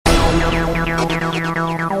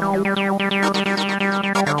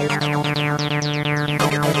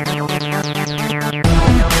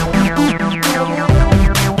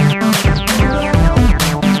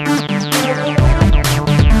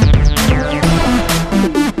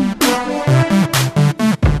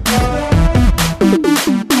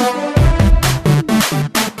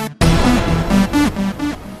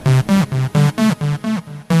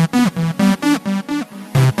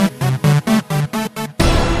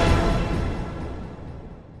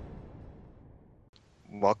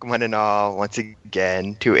welcome one and all once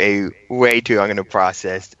again to a way too long to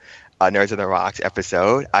process Nerds on the Rocks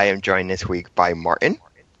episode. I am joined this week by Martin.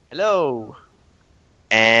 Hello.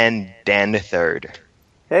 And Dan the Third.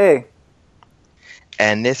 Hey.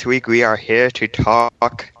 And this week we are here to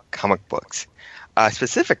talk comic books.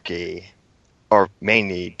 Specifically, or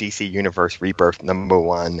mainly, DC Universe Rebirth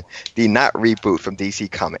 #1, the not reboot from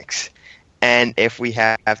DC Comics. And if we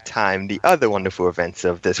have time, the other wonderful events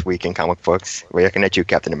of this week in comic books. We're looking at you,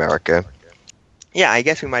 Captain America. Yeah, I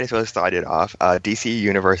guess we might as well start it off. DC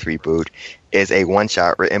Universe Reboot is a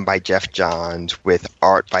one-shot written by Jeff Johns with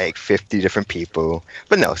art by like 50 different people.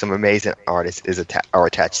 But no, some amazing artists are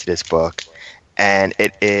attached to this book. And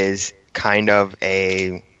it is kind of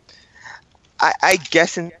a... I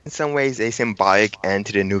guess in some ways a symbolic end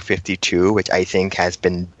to the New 52, which I think has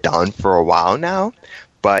been done for a while now.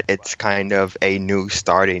 But it's kind of a new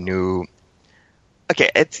start, Okay,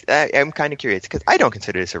 I'm kind of curious, because I don't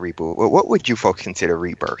consider this a reboot. What would you folks consider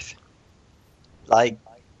Rebirth? Like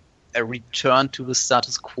a return to the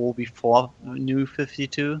status quo before New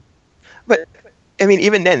 52? But, I mean,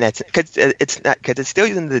 even then, that's because it's still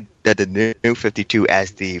using the New 52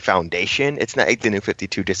 as the foundation. It's not like the New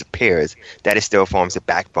 52 disappears. That it still forms the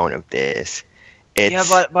backbone of this. Yeah,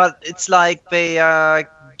 but it's like they are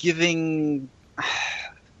giving...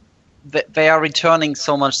 They are returning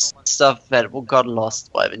so much stuff that got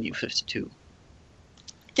lost by the New 52.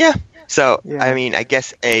 Yeah. So, yeah. I mean, I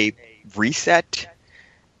guess a reset,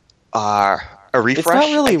 a refresh. It's not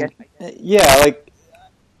really. Yeah, like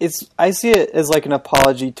I see it as like an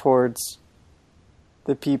apology towards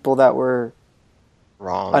the people that were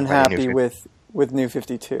unhappy with New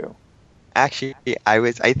 52. Actually, I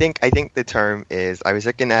think the term is, I was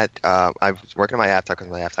looking at, I was working on my laptop because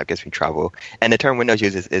my laptop gives me trouble, and the term Windows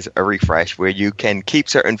uses is a refresh, where you can keep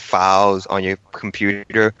certain files on your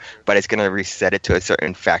computer, but it's going to reset it to a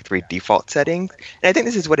certain factory default settings. And I think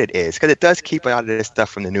this is what it is, because it does keep a lot of this stuff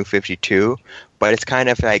from the New 52, but it's kind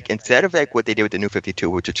of like, instead of like what they did with the New 52,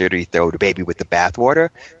 which was literally throw the baby with the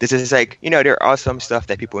bathwater, this is like, there are some stuff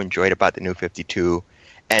that people enjoyed about the New 52,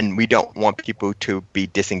 and we don't want people to be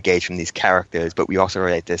disengaged from these characters, but we also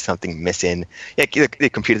realize there's something missing. Like, the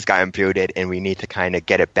computers got imputed, and we need to kind of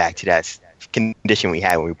get it back to that condition we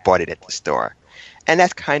had when we bought it at the store. And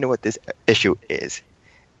that's kind of what this issue is.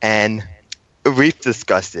 And we've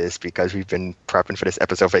discussed this because we've been prepping for this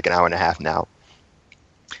episode for like an hour and a half now.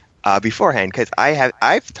 Beforehand, because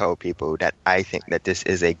I've told people that I think that this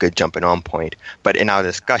is a good jumping on point, but in our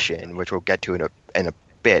discussion, which we'll get to in a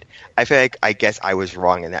bit, I feel like I guess I was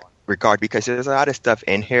wrong in that regard, because there's a lot of stuff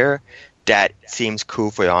in here that seems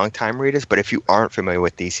cool for long-time readers, but if you aren't familiar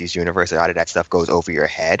with DC's universe, a lot of that stuff goes over your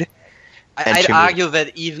head. I'd argue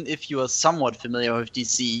that even if you are somewhat familiar with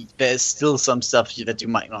DC, there's still some stuff that you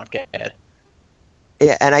might not get.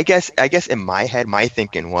 Yeah, and I guess in my head, my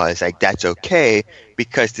thinking was like, that's okay,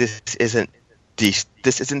 because this isn't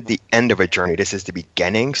the end of a journey. This is the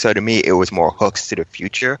beginning. So to me, it was more hooks to the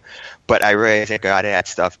future. But I realized that a lot of that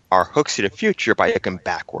stuff are hooks to the future by looking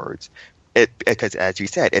backwards. Because, as you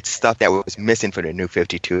said, it's stuff that was missing for the New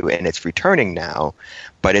 52, and it's returning now.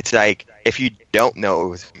 But it's like, if you don't know it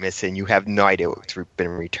was missing, you have no idea what's been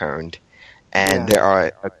returned. And there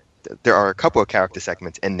are a couple of character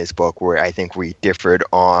segments in this book where I think we differed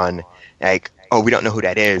on, like, oh, we don't know who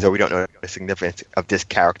that is, or we don't know the significance of this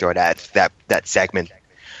character or that segment.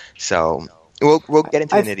 So we'll get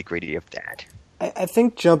into the nitty-gritty of that. I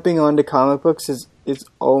think jumping onto comic books is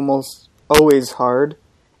almost always hard.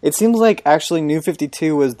 It seems like actually New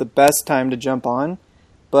 52 was the best time to jump on,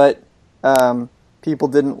 but people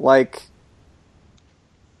didn't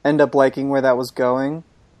end up liking where that was going.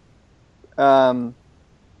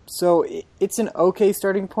 So it's an okay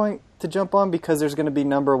starting point to jump on, because there's going to be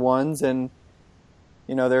number ones, and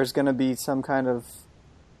there's going to be some kind of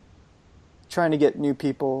trying to get new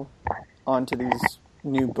people onto these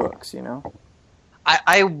new books,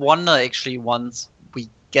 I wonder, actually, once we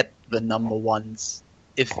get the number ones,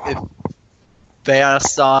 if their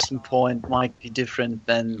starting point might be different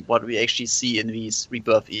than what we actually see in these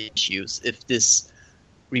Rebirth issues. If this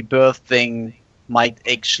Rebirth thing might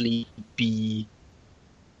actually be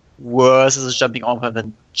worse as a jumping on point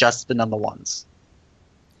than just the number ones.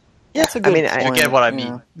 Yeah, that's a good point. You get what I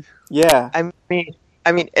mean. Yeah. I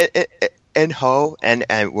mean, in whole, and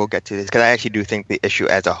we'll get to this, because I actually do think the issue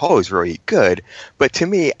as a whole is really good. But to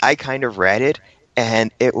me, I kind of read it,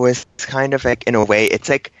 and it was kind of like, in a way, it's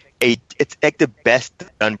like the best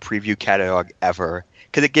done preview catalog ever,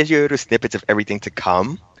 because it gives you little snippets of everything to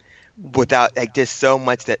come. without like there's so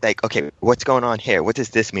much that like okay, what's going on here? What does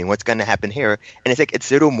this mean? What's going to happen here? And it's like it's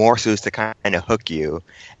little morsels to kind of hook you,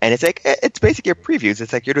 and it's like it's basically a previews.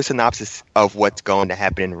 It's like you're the synopsis of what's going to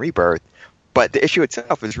happen in Rebirth, but the issue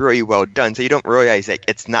itself is really well done, so you don't realize like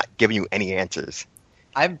it's not giving you any answers.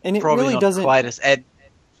 I'm And it probably really not doesn't- quite as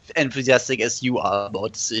enthusiastic as you are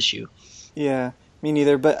about this issue. Yeah, me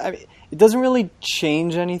neither. But I mean, it doesn't really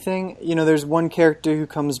change anything. You know, there's one character who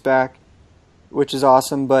comes back, which is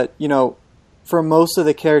awesome. But you know, for most of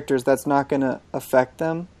the characters, that's not going to affect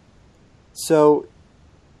them. So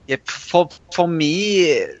Yeah, for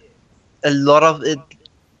me, a lot of it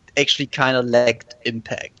actually kind of lacked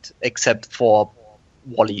impact, except for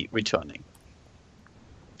Wally returning.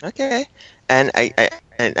 Okay, and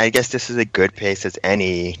I guess this is a good place as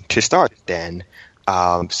any to start then.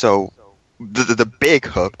 So the big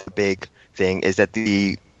hook, the big thing is that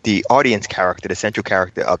the audience character, the central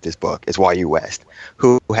character of this book is Wally West,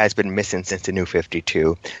 who has been missing since the New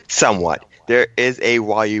 52, somewhat. There is a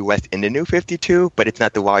Wally West in the New 52, but it's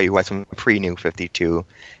not the Wally West from pre-New 52.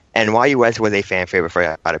 And Wally West was a fan favorite for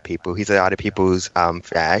a lot of people. He's a lot of people's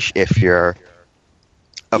Flash, if you're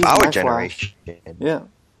of He's our my Flash. generation. yeah,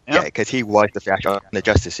 Yeah, because he was the Flash on the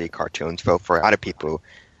Justice League cartoons. So for a lot of people,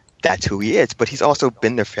 that's who he is. But he's also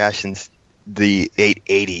been the Flash since the late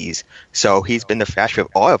 80s. So he's been the Flash of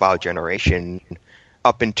all of our generation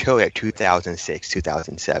up until like 2006,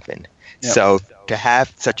 2007. Yep. So to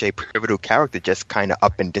have such a pivotal character just kind of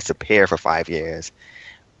up and disappear for 5 years,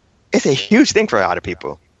 it's a huge thing for a lot of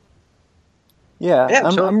people. yeah. Yeah,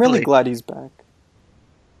 I'm really totally. glad he's back.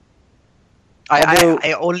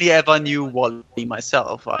 I only ever knew Wally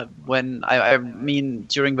myself. I mean,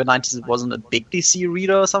 during the 90s, it wasn't a big DC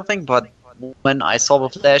reader or something, but when I saw the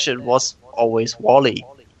Flash, it was always Wally.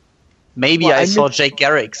 Maybe Well, I I saw knew- Jay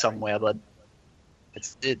Garrick somewhere, but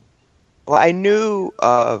it's it. Well, I knew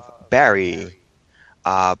of Barry,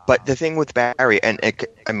 but the thing with Barry, and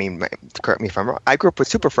I mean, correct me if I'm wrong, I grew up with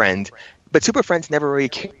Super Friends, but Super Friends never really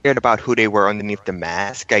cared about who they were underneath the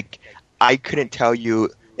mask. Like, I couldn't tell you,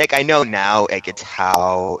 like, I know now, like, it's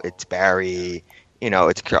Hal, it's Barry, you know,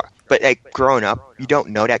 it's, but, like, growing up, you don't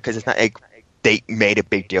know that because it's not, like, they made a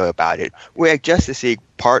big deal about it. Where, like, Justice League,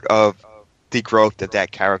 part of the growth of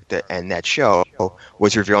that character and that show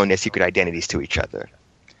was revealing their secret identities to each other.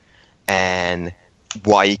 And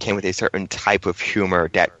Wally came with a certain type of humor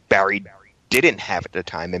that Barry didn't have at the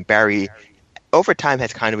time. And Barry, over time,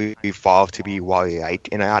 has kind of evolved to be Wally-like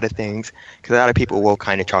in a lot of things. Because a lot of people will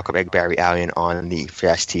kind of chalk up like Barry Allen on the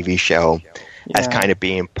Flash TV show as Yeah. kind of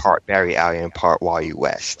being part Barry Allen and part Wally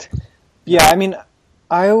West. Yeah, I mean,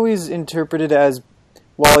 I always interpreted it as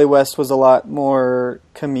Wally West was a lot more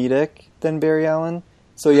comedic than Barry Allen.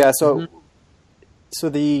 So yeah, so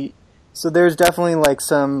there's definitely like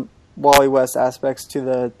some Wally West aspects to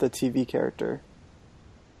the TV character.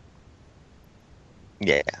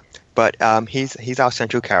 Yeah, but he's our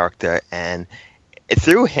central character, and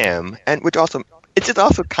through him, and which also it's just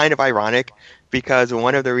also kind of ironic because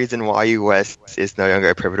one of the reasons why West is no longer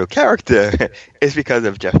a pivotal character is because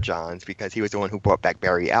of Jeff Johns, because he was the one who brought back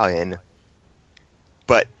Barry Allen.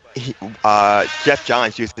 But Jeff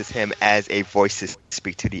Johns uses him as a voice to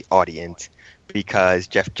speak to the audience because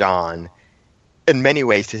Jeff John, in many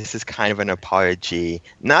ways, this is kind of an apology,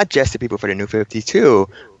 not just to people for the New 52,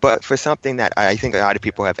 but for something that I think a lot of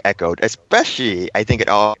people have echoed, especially I think it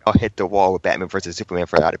all hit the wall with Batman versus Superman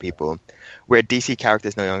for a lot of people, where DC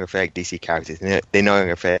characters no longer feel like DC characters. They no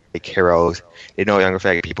longer feel like heroes. They no longer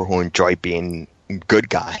feel like people who enjoy being good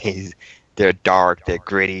guys. They're dark, they're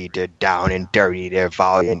gritty, they're down and dirty, they're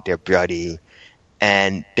violent, they're bloody,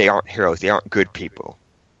 and they aren't heroes. They aren't good people.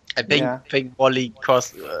 I think Wally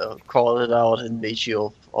called it out in the issue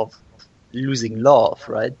of losing love,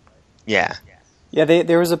 right? Yeah. Yeah,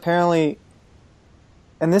 there was apparently,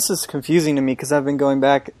 and this is confusing to me because I've been going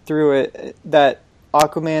back through it, that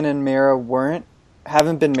Aquaman and Mera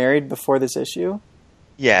haven't been married before this issue.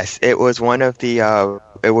 Yes, it was one of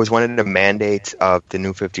the mandates of the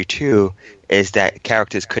New 52 is that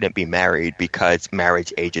characters couldn't be married because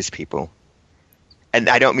marriage ages people. And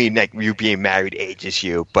I don't mean like you being married ages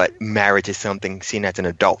you, but marriage is something seen as an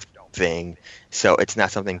adult thing, so it's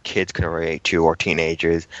not something kids can relate to or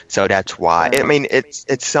teenagers. So that's why. I mean, it's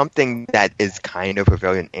something that is kind of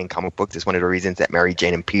prevalent in comic books. It's one of the reasons that Mary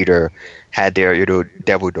Jane and Peter had their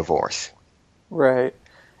devil divorce. Right.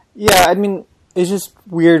 Yeah, I mean, it's just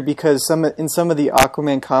weird because in some of the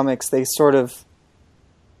Aquaman comics, they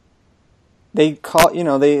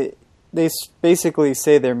basically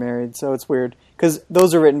say they're married, so it's weird. Because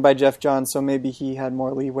those are written by Jeff Johns, so maybe he had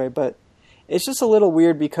more leeway. But it's just a little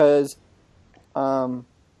weird because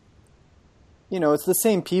it's the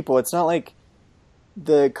same people. It's not like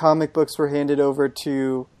the comic books were handed over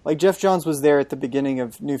to, like, Jeff Johns was there at the beginning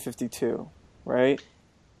of New 52, right?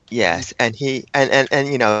 Yes, and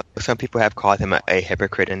some people have called him a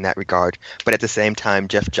hypocrite in that regard, but at the same time,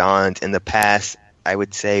 Jeff Johns in the past, I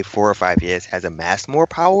would say 4 or 5 years, has amassed more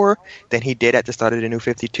power than he did at the start of the New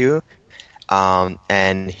 52.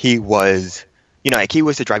 And he was, he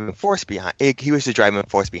was the driving force behind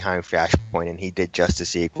Flashpoint, and he did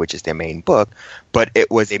Justice League, which is their main book, but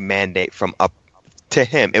it was a mandate from up to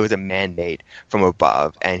him. It was a mandate from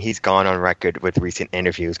above, and he's gone on record with recent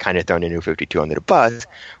interviews, kind of throwing the New 52 under the bus,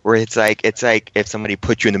 where it's like if somebody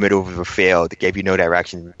put you in the middle of a field, gave you no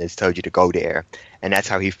direction, and just told you to go there, and that's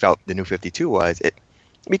how he felt the New 52 was.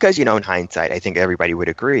 Because in hindsight, I think everybody would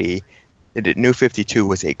agree that the New 52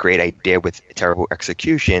 was a great idea with terrible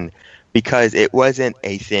execution, because it wasn't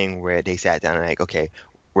a thing where they sat down and like, okay,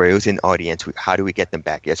 where it was an audience, how do we get them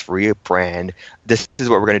back? Yes, rebrand. This is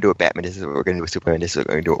what we're going to do with Batman. This is what we're going to do with Superman. This is what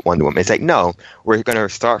we're going to do with Wonder Woman. It's like, no, we're going to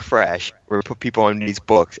start fresh. We're going to put people on these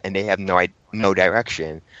books, and they have no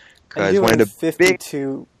direction. Because one of the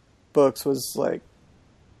 52 books was like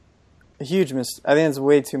a huge mistake. I think it's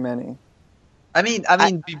way too many. I mean,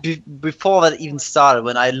 before that even started,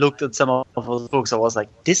 when I looked at some of those books, I was like,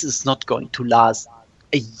 this is not going to last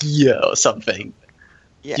a year or something.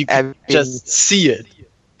 Yeah, you can just see it.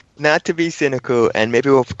 Not to be cynical, and maybe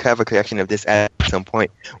we'll have a collection of this at some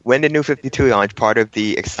point. When the New 52 launched, part of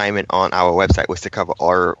the excitement on our website was to cover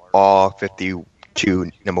all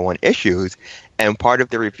 52 number one issues, and part of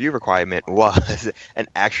the review requirement was an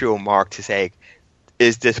actual mark to say,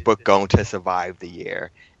 is this book going to survive the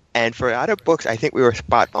year? And for other books, I think we were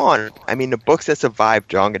spot on. I mean, the books that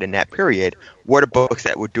survived longer than that period were the books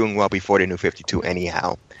that were doing well before the New 52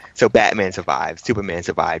 anyhow. So Batman survived, Superman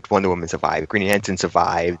survived, Wonder Woman survived, Green Lantern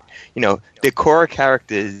survived. The core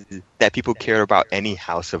characters that people cared about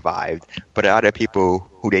anyhow survived, but other people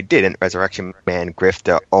who they didn't, Resurrection Man,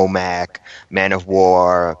 Grifter, OMAC, Man of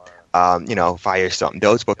War, Firestorm,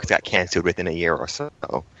 those books got canceled within a year or so.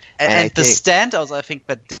 And the standouts, I think,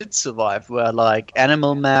 that did survive were like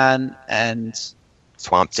Animal Man and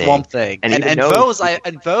Swamp Thing. And those,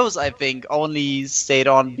 I think, only stayed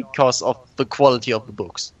on because of the quality of the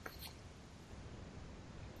books.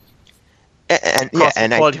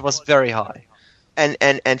 The quality was very high.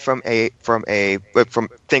 And from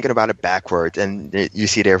thinking about it backwards, and you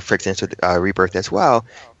see there, for instance, with Rebirth as well,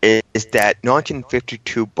 is that launching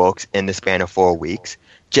 52 books in the span of 4 weeks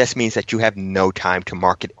just means that you have no time to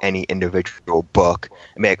market any individual book.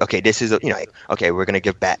 I mean, like, okay, this is okay, we're gonna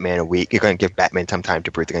give Batman a week. You're gonna give Batman some time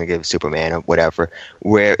to breathe. You're gonna give Superman or whatever.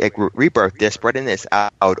 Where Rebirth, they're spreading this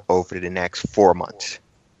out over the next 4 months,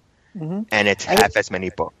 and it's half as many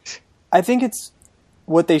books. I think it's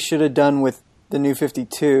what they should have done with the New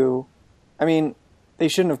 52. I mean, they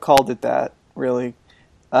shouldn't have called it that, really.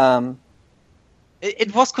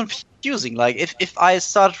 It was confusing. Like, if I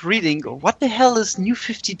start reading, what the hell is New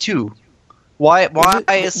 52? Why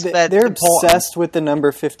is that They're important? obsessed with the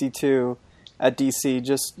number 52 at DC,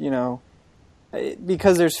 just,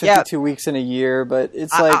 because there's 52 weeks in a year, but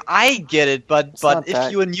it's like... I get it, but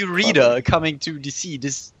if you're a new reader clever. coming to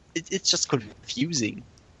DC, it's just confusing.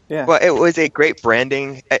 Yeah. Well, it was a great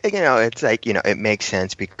branding. It's like, it makes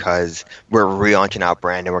sense because we're relaunching our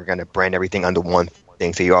brand and we're going to brand everything under one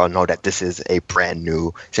thing, so you all know that this is a brand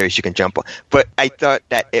new series you can jump on. But I thought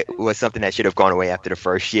that it was something that should have gone away after the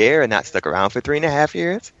first year and not stuck around for 3.5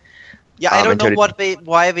 years. Yeah, I don't know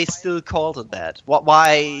why they still called it that.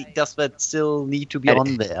 Why does that still need to be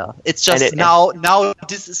on there? It's just now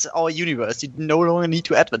this is our universe. You no longer need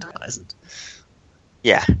to advertise it.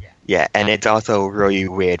 Yeah, and it's also really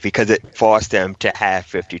weird because it forced them to have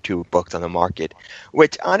 52 books on the market,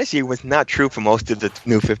 which honestly was not true for most of the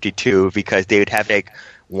New 52 because they would have like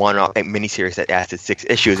one-off miniseries that lasted 6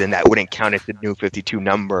 issues, and that wouldn't count as the New 52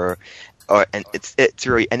 number. And it's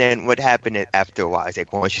really, and then what happened after a while is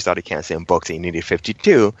like once you started canceling books and you needed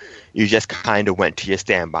 52, you just kind of went to your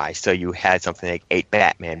standby. So you had something like 8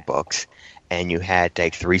 Batman books, and you had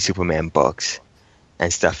like 3 Superman books,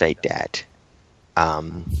 and stuff like that.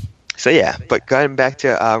 So yeah, but going back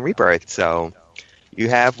to Rebirth, so you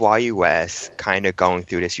have Wally West kind of going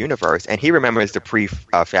through this universe, and he remembers the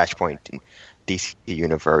pre-Flashpoint DC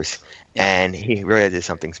universe, and he realizes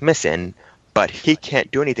something's missing, but he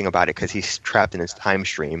can't do anything about it because he's trapped in his time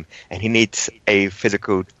stream, and he needs a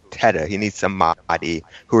physical tether. He needs somebody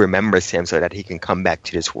who remembers him so that he can come back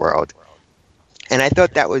to this world. And I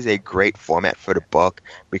thought that was a great format for the book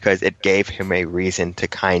because it gave him a reason to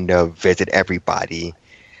kind of visit everybody.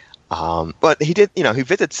 But he did, he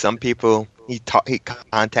visits some people. He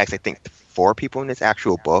contacts, I think, 4 people in this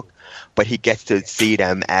actual book, but he gets to see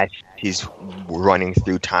them as he's running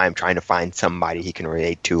through time trying to find somebody he can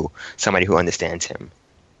relate to, somebody who understands him.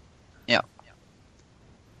 Yeah.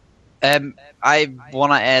 I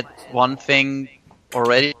want to add one thing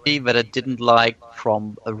already that I didn't like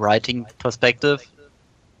from a writing perspective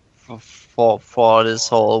for this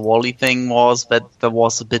whole Wally thing was that there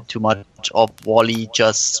was a bit too much of Wally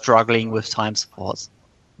just struggling with Time Force.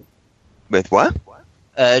 With what?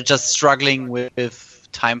 Just struggling with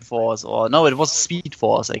Time Force, or no, it was Speed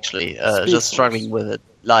Force actually. Just struggling with it,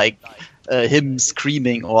 like him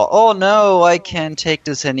screaming, or "Oh no, I can't take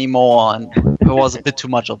this anymore," and there was a bit too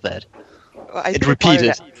much of that. Well, it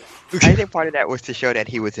repeated. I think part of that was to show that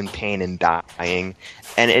he was in pain and dying,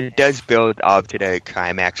 and it does build up to the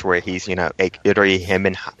climax where he's, like literally him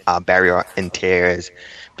and Barry are in tears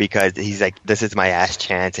because he's like, "This is my last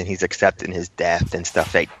chance," and he's accepting his death and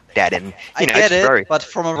stuff like that. And I get it, but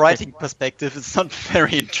from a writing perspective, it's not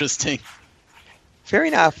very interesting. Fair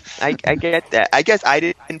enough. I get that. I guess I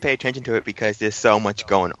didn't pay attention to it because there's so much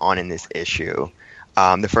going on in this issue.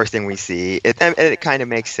 The first thing we see, it kind of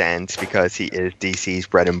makes sense because he is DC's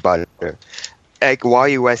bread and butter. Like,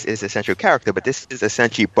 Wally West is a central character, but this is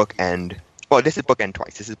essentially bookend. Well, this is bookend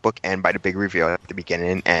twice. This is bookend by the big reveal at the beginning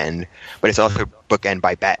and end, but it's also bookend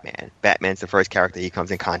by Batman. Batman's the first character he comes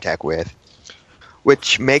in contact with,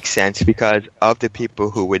 which makes sense because of the people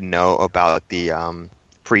who would know about the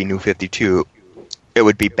pre-New 52, it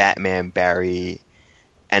would be Batman, Barry,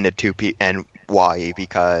 and and Wally,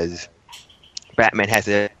 because Batman has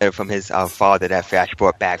it from his father that Flash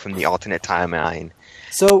brought back from the alternate timeline.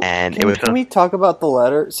 So, and can we talk about the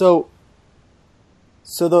letter? So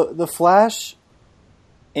the Flash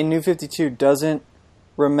in New 52 doesn't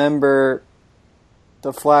remember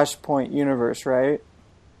the Flashpoint universe, right?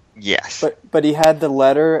 Yes. But he had the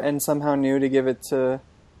letter and somehow knew to give it to...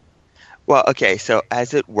 Well, okay, so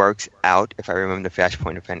as it works out, if I remember the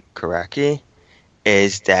Flashpoint event correctly,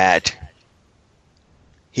 is that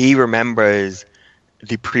he remembers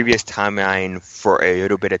the previous timeline for a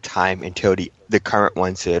little bit of time until the current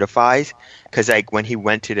one certifies. Because like when he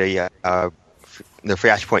went to the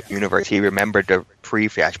Flashpoint universe, he remembered the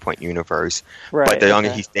pre-Flashpoint universe. Right, but the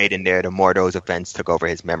longer he stayed in there, the more those events took over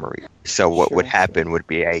his memory. So what would happen would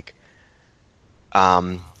be like,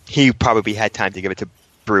 he probably had time to give it to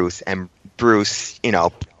Bruce, and Bruce,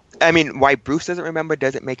 I mean, why Bruce doesn't remember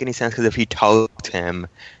doesn't make any sense, because if he told him,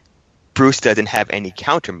 Bruce doesn't have any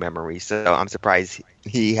counter memory, so I'm surprised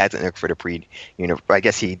he hasn't looked for the I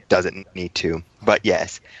guess he doesn't need to. But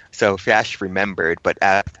yes, so Flash remembered, but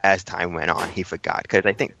as time went on, he forgot, because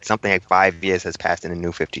I think something like 5 years has passed in the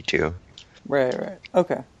New 52. Right.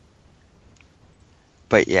 Okay.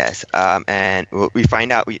 But yes, and we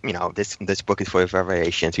find out, this book is full of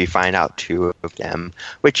revelations. We find out 2 of them,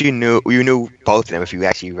 which you knew both of them if you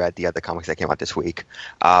actually read the other comics that came out this week.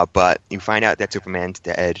 But you find out that Superman's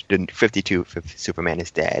dead. The 52 Superman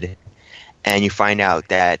is dead. And you find out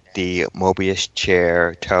that the Mobius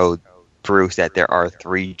chair told Bruce that there are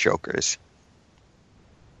 3 Jokers.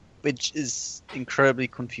 Which is incredibly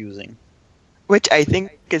confusing. Which I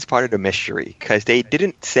think is part of the mystery, because they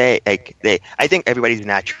didn't say, I think everybody's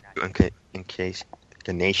natural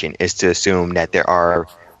inclination is to assume that there are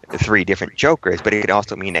 3 different Jokers, but it could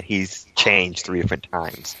also mean that he's changed 3 different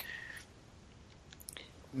times.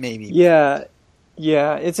 Maybe. Yeah,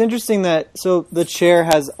 it's interesting that, so the chair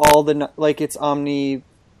has all the, it's omni,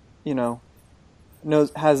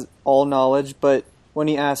 has all knowledge, but when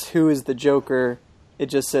he asks who is the Joker, it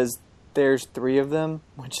just says there's 3 of them,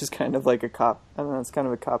 which is kind of like a cop. I don't know, it's kind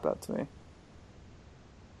of a cop-out to me.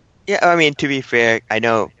 Yeah, I mean, to be fair, I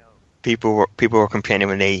know people were complaining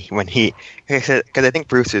when he because I think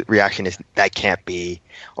Bruce's reaction is that can't be,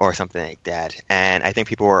 or something like that, and I think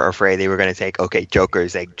people were afraid they were going to take, okay, Joker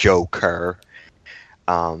is like Joker,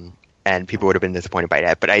 and people would have been disappointed by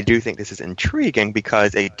that. But I do think this is intriguing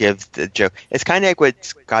because it gives the joke. It's kind of like what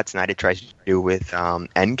Scott Snyder tries to do with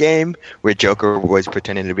Endgame, where Joker was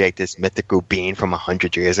pretending to be like this mythical being from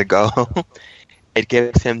 100 years ago. It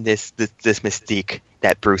gives him this mystique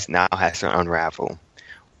that Bruce now has to unravel,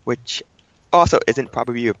 which also isn't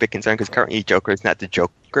probably a big concern because currently Joker is not the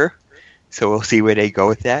Joker. So we'll see where they go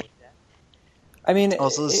with that. I mean,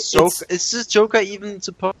 also, is this Joker even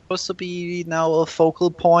supposed to be now a focal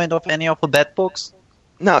point of any of the Bat books?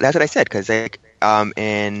 No, that's what I said, because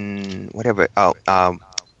in whatever,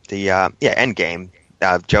 Endgame,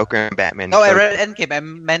 Joker and Batman. No, I read Endgame. I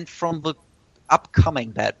meant from the upcoming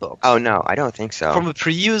Bat book. Oh no, I don't think so. From the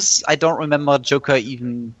previews, I don't remember Joker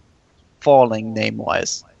even falling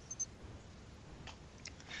name-wise.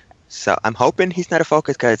 So I'm hoping he's not a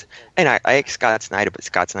focus because, and I like Scott Snyder, but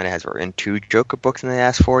Scott Snyder has written 2 Joker books in the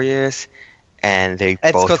last 4 years, and they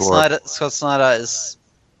And both were. Scott Snyder is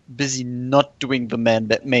busy not doing the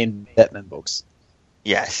main Batman books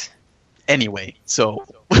Yes, anyway. So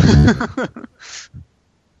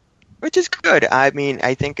which is good. I mean,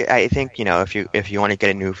 I think if you want to get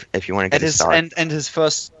and a his start, and his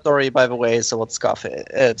first story, by the way, is about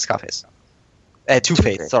Scarface.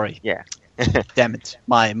 Two-Face. Sorry. Yeah. Damn it,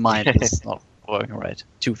 my mind is not working right.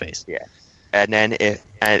 Two-Face. Yeah. And then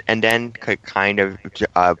and then could kind of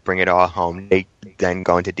bring it all home. They then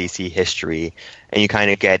go into DC history, and you kind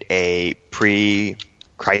of get a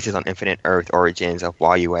pre-Crisis on Infinite Earth origins of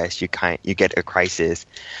Wild West. You get a Crisis.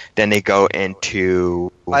 Then they go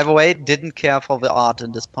into. By the way, didn't care for the art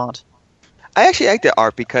in this part. I actually like the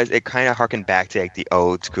art because it kind of harkened back to like the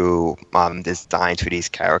old school designs for these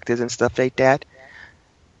characters and stuff like that.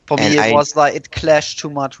 For me, it was like it clashed too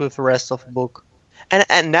much with the rest of the book.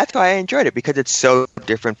 And that's why I enjoyed it, because it's so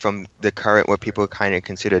different from the current, what people kind of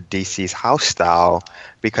consider DC's house style,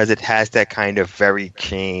 because it has that kind of very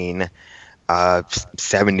keen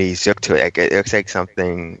 70s look to it. It looks like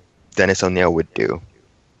something Dennis O'Neil would do.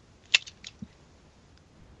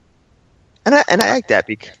 And I like that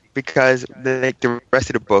because the rest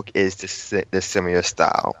of the book is the similar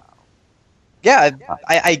style. Yeah,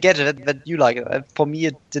 I get it that you like it. For me,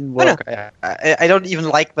 it didn't work. I don't even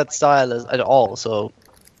like that style at all. So,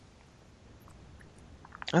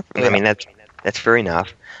 I mean that's fair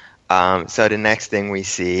enough. So the next thing we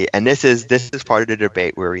see, and this is part of the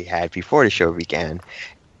debate where we had before the show began,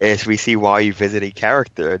 is we see why you visit a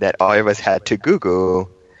character that all of us had to Google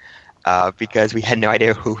because we had no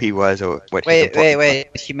idea who he was or what. Wait!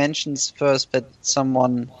 He mentions first that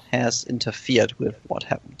someone has interfered with what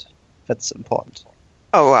happened. That's important.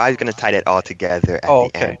 Oh, well, I was going to tie that all together at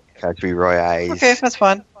the end because we realized. Okay, that's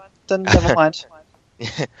fine. Then never mind.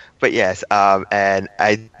 But yes, and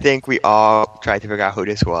I think we all tried to figure out who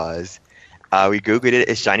this was. We Googled it,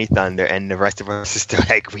 it's Johnny Thunder, and the rest of us is still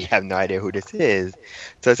like, we have no idea who this is.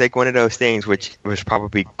 So it's like one of those things which was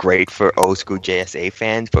probably great for old school JSA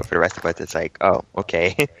fans, but for the rest of us, it's like, oh,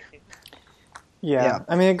 okay. Yeah.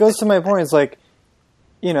 I mean, it goes to my point. It's like,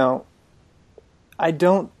 I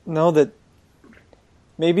don't know that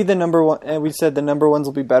maybe the number one, and we said the number ones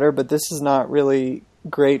will be better, but this is not really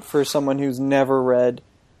great for someone who's never read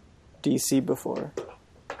DC before.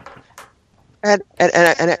 And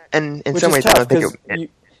in Which some is ways, tough, I don't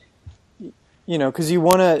think because you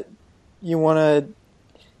want to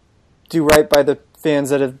do right by the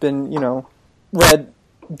fans that have been, read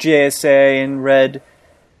JSA and read,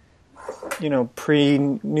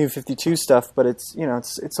 pre-New 52 stuff, but it's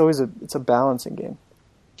always a balancing game.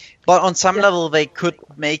 But on some level, they could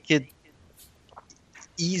make it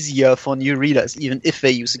easier for new readers, even if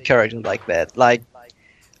they use a character like that. Like,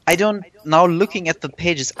 now looking at the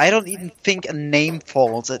pages, I don't even think a name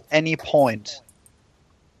falls at any point.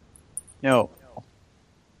 No.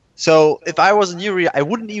 So if I was a new reader, I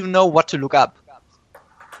wouldn't even know what to look up.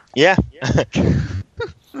 Yeah.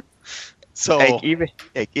 So the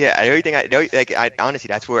only thing I honestly,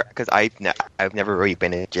 that's where, because I've never really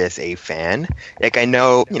been just a fan. Like, I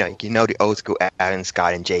know the old school Alan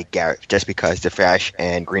Scott and Jay Garrett just because the Flash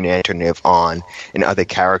and Green Lantern live on and other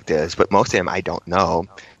characters, but most of them I don't know.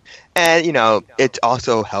 And it's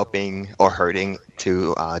also helping or hurting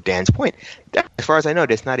to Dan's point. As far as I know,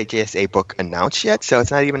 there's not a JSA book announced yet, so it's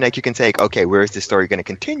not even like you can say, okay, where is the story going to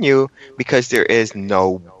continue? Because there is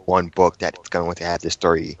no one book that's going to have the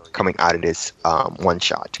story coming out of this one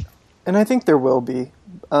shot. And I think there will be.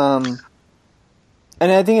 And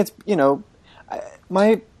I think it's,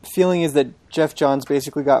 my feeling is that Jeff Johns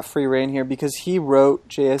basically got free reign here because he wrote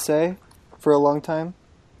JSA for a long time.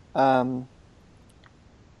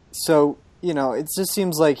 So, it just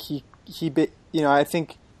seems like I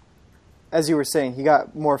think, as you were saying, he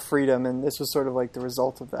got more freedom, and this was sort of like the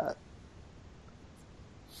result of that.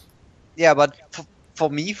 Yeah, but for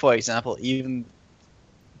me, for example, even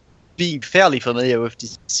being fairly familiar with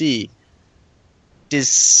DC,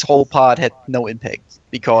 this whole part had no impact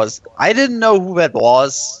because I didn't know who that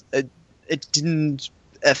was. It didn't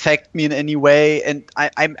affect me in any way, and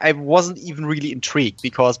I wasn't even really intrigued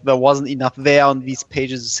because there wasn't enough there on these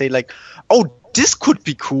pages to say like, oh, this could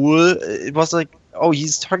be cool. It was like, oh,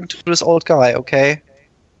 he's talking to this old guy, okay.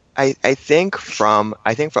 I think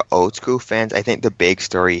for old school fans, I think the big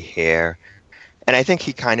story here, and I think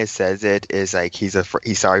he kind of says it, is like he's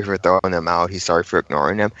sorry for throwing them out, he's sorry for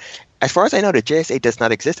ignoring them. As far as I know, the JSA does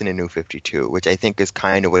not exist in the New 52, which I think is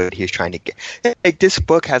kind of what he's trying to get. Like, this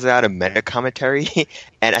book has a lot of meta commentary,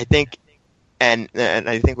 and I think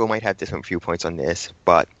we might have different viewpoints on this,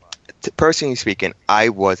 but personally speaking, I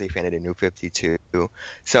was a fan of the New 52,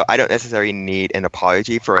 so I don't necessarily need an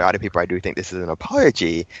apology. For a lot of people, I do think this is an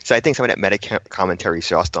apology. So I think some of that meta commentary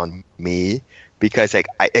is lost on me because, like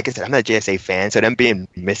I said, I'm not a JSA fan, so them being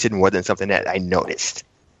missing wasn't something that I noticed.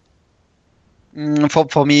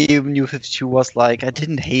 For me, New 52 was like, I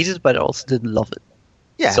didn't hate it, but I also didn't love it.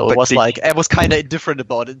 Yeah, so it was like, I was kind of indifferent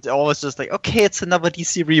about it. I was just like, okay, it's another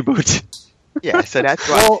DC reboot. Yeah, so that's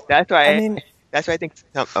why. Well, that's why. I mean, that's why I think.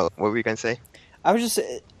 Oh, what were you gonna say? I was just,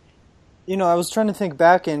 I was trying to think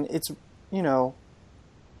back, and it's,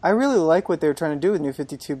 I really like what they were trying to do with New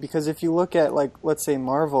 52 because if you look at, like, let's say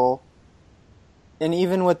Marvel, and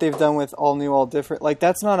even what they've done with All New, All Different, like,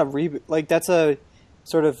 that's not a reboot. Like, that's a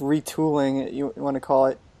sort of retooling, you want to call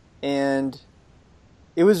it, and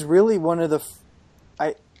it was really one of the.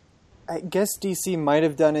 I guess DC might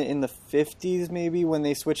have done it in the 50s, maybe, when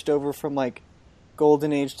they switched over from, like,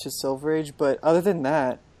 Golden Age to Silver Age, but other than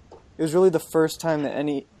that, it was really the first time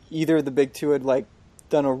that either of the big two had, like,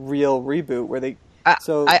 done a real reboot where they.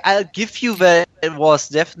 I'll give you that it was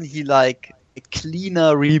definitely like a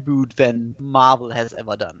cleaner reboot than Marvel has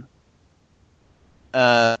ever done,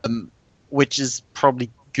 which is probably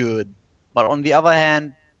good. But on the other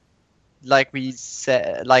hand, like I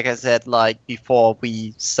said, like before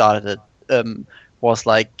we started, was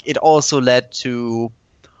like it also led to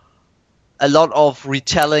a lot of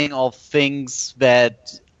retelling of things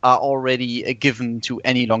that are already a given to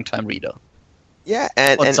any long-time reader. Yeah,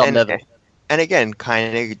 and on some level. And again,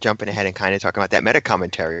 kind of jumping ahead and kind of talking about that meta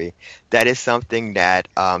commentary, that is something that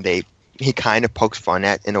he kind of pokes fun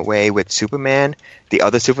at in a way with Superman, the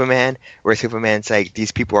other Superman, where Superman's like,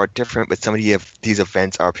 these people are different, but some of these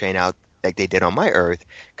events are playing out like they did on my Earth.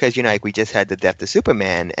 Because, like, we just had the death of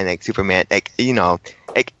Superman, and, like, Superman, like,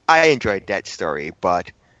 like, I enjoyed that story,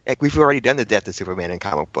 but, like, we've already done the death of Superman in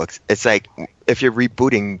comic books. It's like, if you're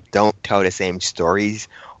rebooting, don't tell the same stories,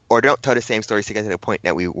 or don't tell the same stories to get to the point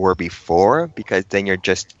that we were before, because then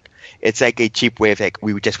it's like a cheap way of, like,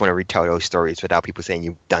 we just want to retell those stories without people saying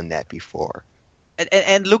you've done that before.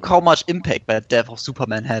 And look how much impact that death of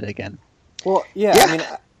Superman had again. Well, yeah. I mean,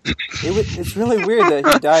 it's really weird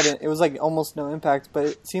that he died. It was like almost no impact, but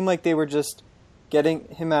it seemed like they were just getting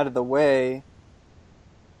him out of the way.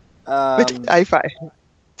 Which I find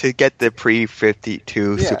to get the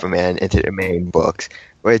pre-52 Superman into the main books,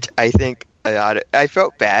 which I think I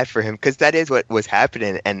felt bad for him because that is what was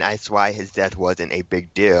happening, and that's why his death wasn't a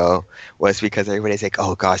big deal. Was because everybody's like,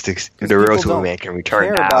 "Oh gosh, the real Superman can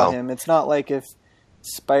return now." About him. It's not like it's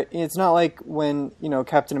not like when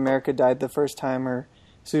Captain America died the first time or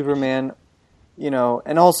Superman,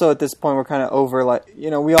 and also at this point we're kind of over, like,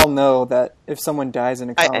 we all know that if someone dies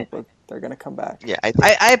in a comic book, they're going to come back. Yeah,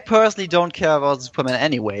 I personally don't care about Superman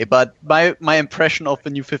anyway, but my impression of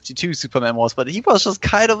the New 52 Superman but he was just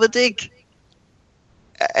kind of a dick.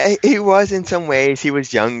 He was in some ways. He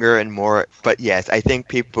was younger and more, but yes, I think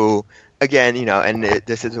people, again, and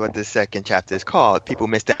this is what the second chapter is called, people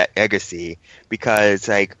miss that legacy because,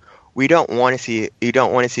 like, you don't want to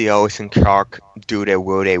see Lois and Clark do their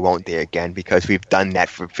will they won't they again because we've done that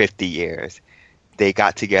for 50 years. They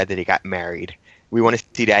got together, they got married. We want to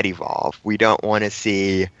see that evolve. We don't want to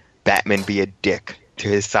see Batman be a dick to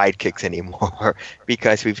his sidekicks anymore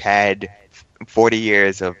because we've had 40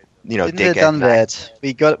 years of Didn't have done that.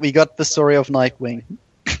 We got the story of Nightwing.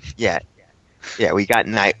 Yeah, we got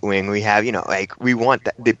Nightwing. We have, like, we want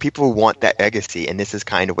that. The people want that legacy, and this is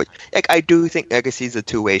kind of what. Like, I do think legacy is a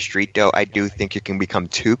two-way street, though. I do think it can become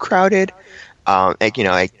too crowded. Like,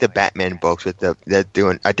 like the Batman books with they're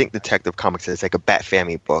doing. I think Detective Comics is like a Bat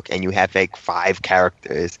family book, and you have like 5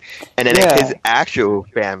 characters, and then like, his actual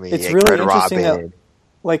family. It's like really Red interesting Robin. that,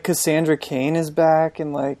 like, Cassandra Cain is back,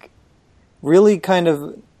 and like really kind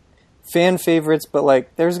of fan favorites, but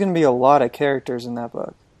like there's going to be a lot of characters in that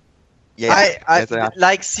book. Yeah, I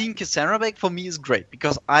like seeing Cassandra back. For me is great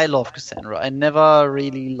because I love Cassandra. I never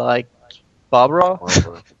really liked Barbara.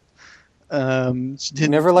 She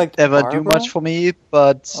didn't never liked ever Barbara? do much for me,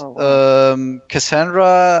 but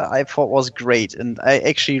Cassandra I thought was great, and I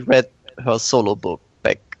actually read her solo book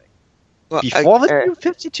back before the New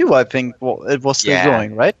 52. I think it was still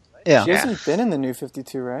going, right? Yeah, she hasn't been in the New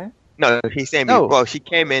 52, right? No, well, she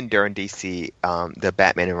came in during DC, the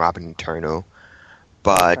Batman and Robin Eternal,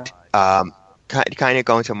 but kind of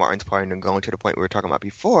going to Martin's point and going to the point we were talking about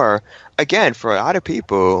before. Again, for a lot of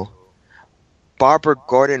people, Barbara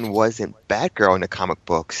Gordon wasn't Batgirl in the comic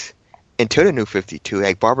books until the New 52.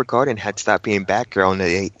 Like, Barbara Gordon had stopped being Batgirl in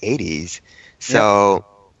the 80s. So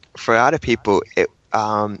for a lot of people, it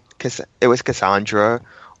was Cassandra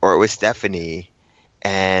or it was Stephanie,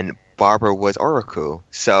 and Barbara was Oracle.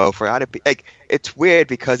 So for out of like, it's weird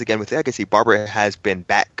because again with Legacy, Barbara has been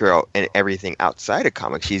Batgirl and everything outside of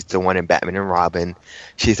comics. She's the one in Batman and Robin.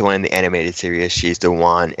 She's the one in the animated series. She's the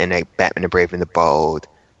one in like Batman the Brave and the Bold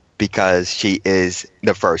because she is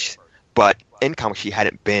the first. But in comics, she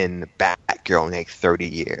hadn't been Batgirl in like 30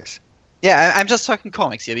 years. Yeah, I'm just talking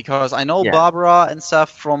comics here because I know Barbara and stuff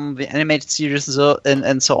from the animated series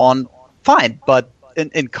and so on. Fine, but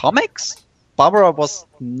in comics, Barbara was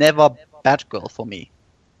never Batgirl for me.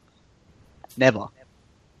 Never.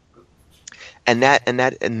 And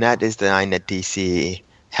that is the line that DC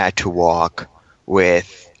had to walk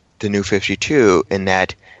with the New 52, in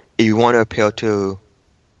that you want to appeal to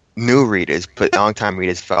new readers, but longtime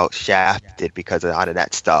readers felt shafted because a lot of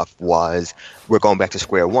that stuff was, we're going back to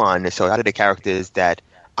square one. So a lot of the characters that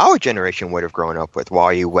our generation would have grown up with,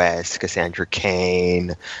 Wally West, Cassandra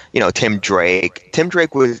Cain, Tim Drake. Tim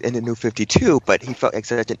Drake was in the New 52, but he felt like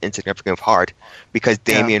such an insignificant part because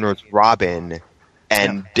Damian was Robin,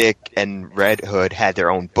 and Dick and Red Hood had their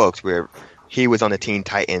own books where he was on the Teen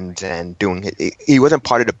Titans and he wasn't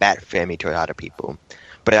part of the Bat family to a lot of people.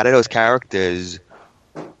 But a lot of those characters,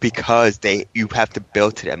 because you have to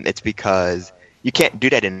build to them, it's because you can't do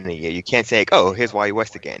that in a year. You can't say, like, oh, here's Wally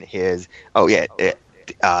West again.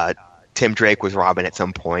 Tim Drake was Robin at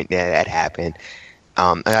some point. Yeah, that happened. A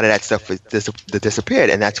lot of that stuff was disappeared,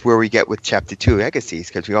 and that's where we get with Chapter 2 Legacies,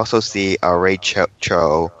 because we also see Ray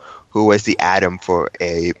Cho, who was the Atom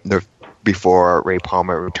before Ray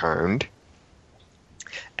Palmer returned.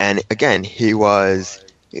 And again, he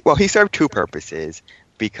served two purposes.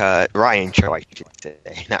 Because Ryan Choi, I should say,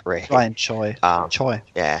 not Ray. Ryan Choi. Choi.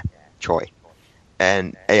 Yeah, Choi.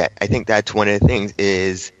 And I think that's one of the things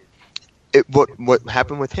is what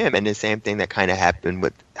happened with him, and the same thing that kind of happened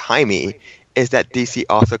with Jaime, is that DC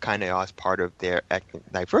also kind of lost part of their ethnic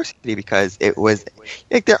diversity because it was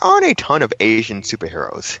like there aren't a ton of Asian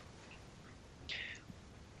superheroes.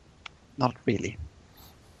 Not really.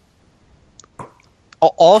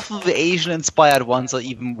 All of the Asian-inspired ones are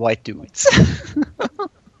even white dudes.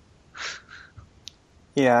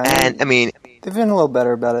 Yeah, and I mean, they've been a little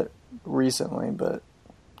better about it recently, but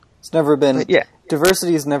it's never been.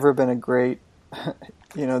 Diversity has never been a great.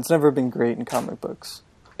 It's never been great in comic books.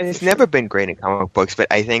 And it's never been great in comic books, but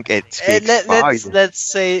I think it speaks volumes. Let's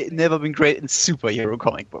say never been great in superhero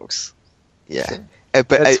comic books. Yeah, but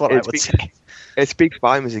that's what I would say. It speaks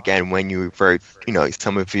volumes again when you refer,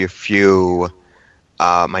 some of your few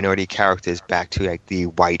minority characters back to like the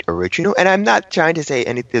white original. And I'm not trying to say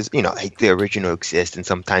anything, like the original exists, and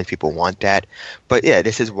sometimes people want that. But yeah,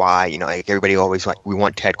 this is why, like everybody always we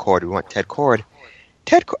want Ted Kord, we want Ted Kord.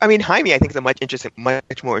 Jaime, I think is a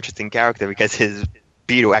much more interesting character because his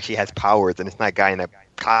Beetle actually has powers, and it's not a guy in a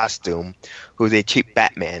costume who's a cheap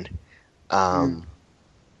Batman.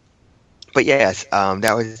 But yes,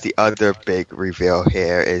 that was the other big reveal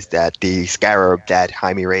here, is that the scarab that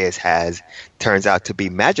Jaime Reyes has turns out to be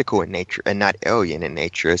magical in nature and not alien in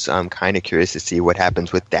nature. So I'm kind of curious to see what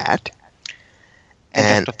happens with that.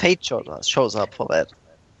 And Dr. Fate shows up for that.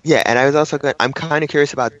 Yeah, and I was also I'm kind of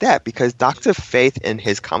curious about that because Dr. Fate in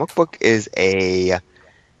his comic book is a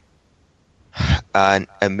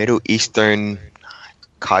Middle Eastern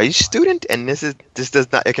college student, and this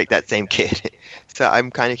does not look like that same kid. So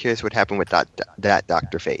I'm kind of curious what happened with that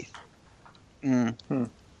Dr. Faith. Mm-hmm.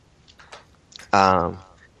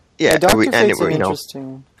 Yeah, Dr. Fate's an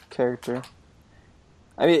interesting character.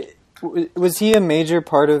 I mean, was he a major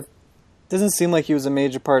part of? Doesn't seem like he was a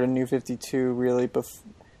major part of New 52, really.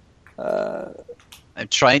 I'm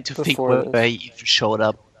trying to think where he even showed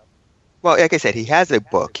up. Well, like I said, he has a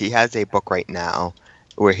book. He has a book right now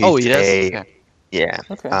where he's Okay. Yeah,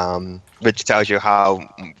 which tells you how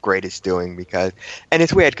great it's doing and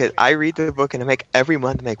it's weird because I read the book and I'm like, every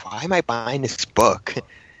month I'm like, why am I buying this book?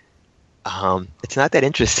 It's not that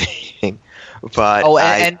interesting, but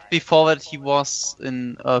and before that he was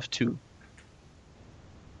in Earth 2,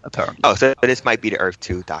 apparently. Oh, so this might be the Earth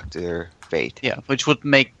 2 Dr. Fate. Yeah, which would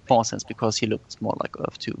make more sense because he looks more like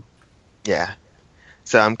Earth 2. Yeah.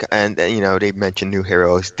 So they mentioned new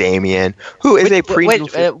heroes, Damian, who is a pre. Wait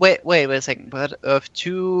a second. But Earth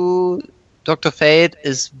 2 Dr. Fate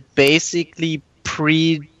is basically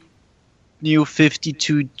pre New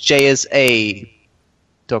 52 JSA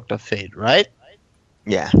Dr. Fate, right?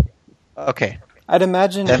 Yeah. Okay. I'd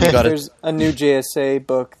imagine if there's a new JSA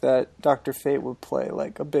book that Dr. Fate would play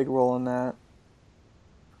like a big role in that.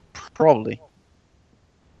 Probably.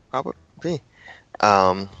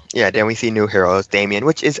 Then we see new heroes, Damian,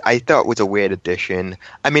 which I thought was a weird addition.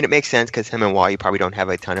 I mean, it makes sense because him and Wally probably don't have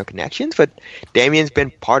a ton of connections, but Damian's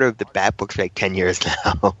been part of the Bat books for like 10 years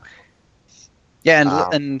now. Yeah,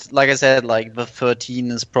 and like I said, like the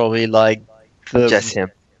 13 is probably like just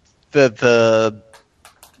him. the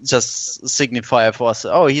just signifier for us.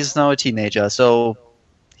 Oh, he's now a teenager, so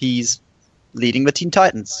he's leading the Teen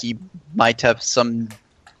Titans. He might have some,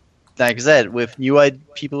 like I said, with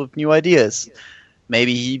people with new ideas.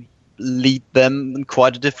 Maybe he lead them in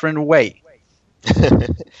quite a different way.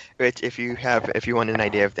 Which, if you want an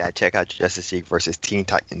idea of that, check out Justice League versus Teen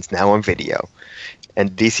Titans now on video.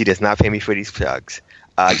 And DC does not pay me for these plugs.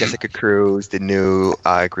 Jessica Cruz, the new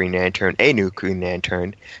Green Lantern,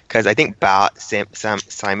 because I think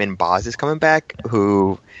Simon Boz is coming back,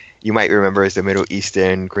 who you might remember as the Middle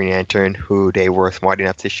Eastern Green Lantern, who they were smart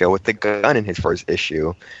enough to show with the gun in his first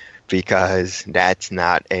issue, because that's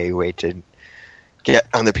not a way to get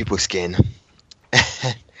under people's skin.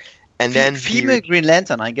 And then female Green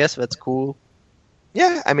Lantern, I guess that's cool.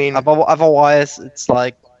 Yeah, I mean, otherwise it's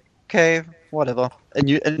like, okay, whatever.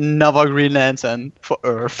 Another Green Lantern for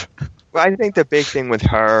Earth. Well, I think the big thing with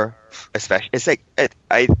her, especially, it's like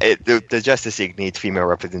the Justice League needs female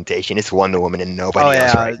representation. It's Wonder Woman and nobody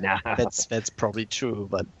else right now. That's probably true,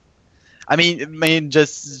 but I mean,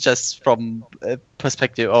 just from a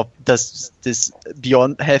perspective of, does this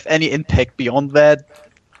have any impact beyond that?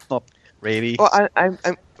 Not really. Well,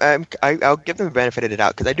 I'll give them the benefit of the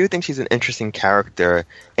doubt, because I do think she's an interesting character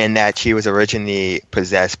in that she was originally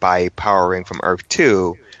possessed by Power Ring from Earth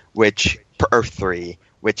 3, which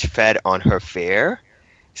fed on her fear.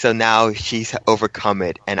 So now she's overcome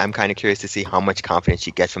it, and I'm kind of curious to see how much confidence she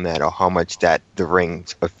gets from that, or how much that the ring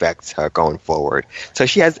affects her going forward. So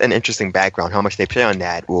she has an interesting background. How much they play on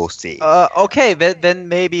that, we'll see. Okay, then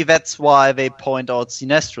maybe that's why they point out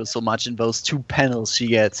Sinestro so much in those 2 panels she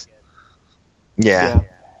gets. Yeah.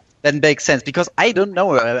 That makes sense, because I don't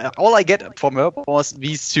know her. All I get from her was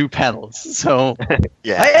these 2 panels. So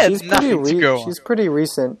yeah, I had she's nothing to go on. She's pretty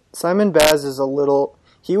recent. Simon Baz is a little.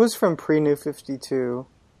 He was from pre-New 52.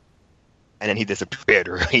 And then he disappeared.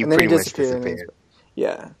 He pretty much disappeared.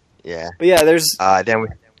 Yeah. But yeah, there's then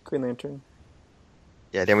Green Lantern.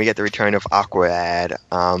 Yeah, then we get the return of Aqualad,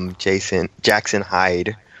 Jackson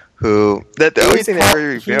Hyde, who the only thing they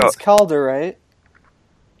revealed. He's Calder, right?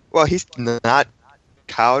 Well, he's not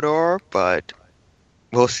Caldor, but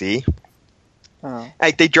we'll see. Oh.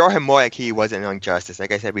 Like, they draw him more like he was in Young Justice.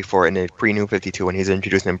 Like I said before, in the pre-New 52, when he's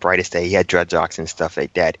introduced in Brightest Day, he had dreadlocks and stuff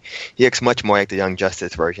like that. He looks much more like the Young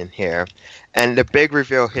Justice version here. And the big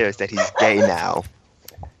reveal here is that he's gay now.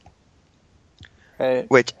 Right.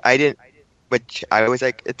 Which I was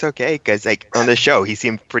like, it's okay, because like on the show, he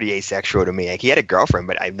seemed pretty asexual to me. Like, he had a girlfriend,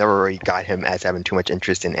 but I've never really got him as having too much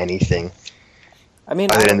interest in anything. I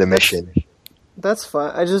mean, other than the mission. That's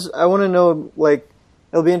fine. I want to know, like,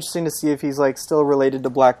 it'll be interesting to see if he's like still related to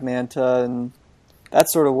Black Manta, and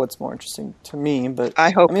that's sort of what's more interesting to me. But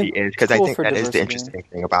I hope he is, because I think that is the interesting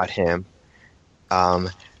thing about him. And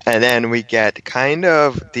then we get kind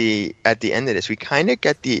of at the end of this, we kind of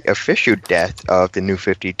get the official death of the New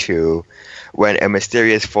 52, when a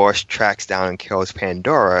mysterious force tracks down and kills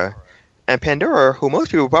Pandora. And Pandora, who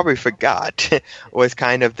most people probably forgot, was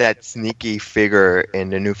kind of that sneaky figure in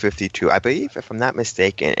the New 52. I believe, if I'm not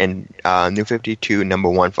mistaken, in New 52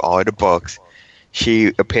 #1 for all of the books,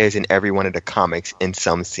 she appears in every one of the comics in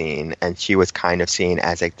some scene, and she was kind of seen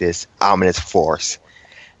as like this ominous force.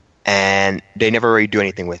 And they never really do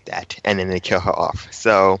anything with that, and then they kill her off.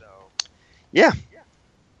 So, yeah.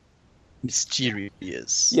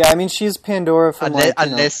 Mysterious. Yeah, I mean, she's Pandora from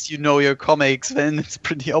unless you know your comics, then it's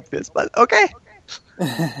pretty obvious. But okay.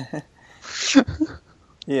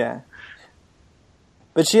 Yeah,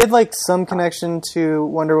 but she had like some connection to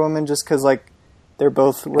Wonder Woman, just because like they're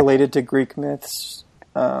both related to Greek myths.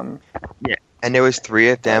 Yeah, and there was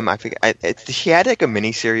 3 of them. I think she had like a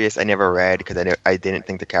miniseries I never read, because I didn't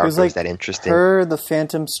think the character was that interesting. Her, the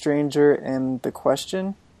Phantom Stranger, and the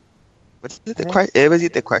Question. What's the question? It was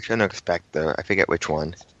either the Question or Spectre. I forget which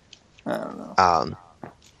one. I don't know.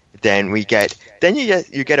 Then you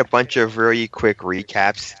get a bunch of really quick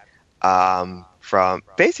recaps. From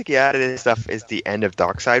basically out of this stuff is the end of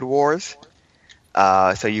Darkseid Wars.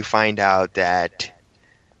 So you find out that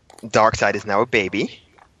Darkseid is now a baby,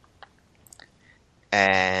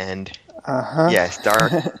 and yes,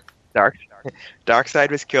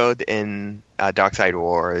 Darkseid was killed in Darkseid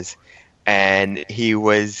Wars, and he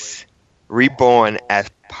was reborn as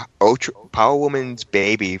Power Woman's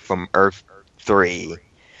baby from Earth 3.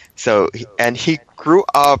 So, and he grew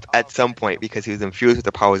up at some point because he was infused with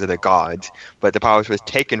the powers of the gods, but the powers was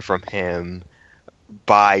taken from him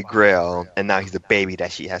by Grill, and now he's a baby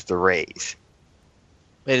that she has to raise.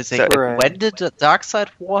 Wait a second, when did the Darkseid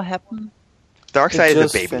War happen? Darkseid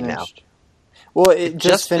is a baby now. Well, it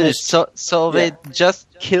just finished. So they just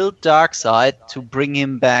killed Darkseid to bring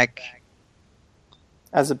him back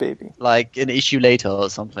as a baby. like an issue later or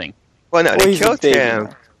something. Well, no, Well, they he's a killed baby him.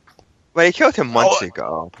 now. Well, they killed him months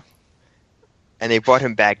ago, and they brought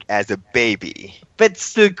him back as a baby. But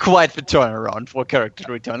still quite the turnaround for character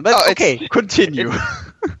to return. But okay, continue.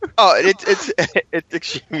 It's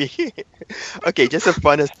extremely okay. Just a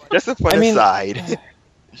fun aside.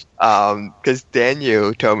 Because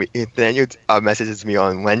Daniel messages me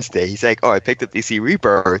on Wednesday. He's like, "Oh, I picked up DC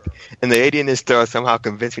Rebirth, and the lady in the store somehow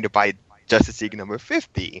convinced me to buy Justice League number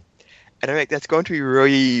 50." And I'm like, "That's going to be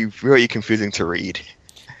really, really confusing to read."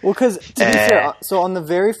 Well, because to be fair, so on the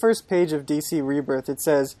very first page of DC Rebirth, it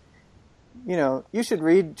says, you should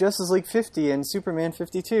read Justice League 50 and Superman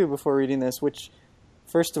 52 before reading this. Which,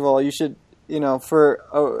 first of all, you should,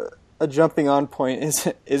 for a jumping on point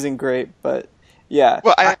isn't great, but yeah.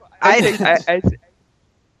 Well, I think the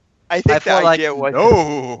idea was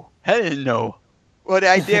no, hell no. Well, the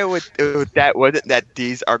idea with that wasn't that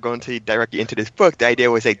these are going to lead directly into this book. The idea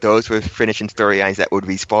was like those were finishing storylines that would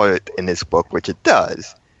be spoiled in this book, which it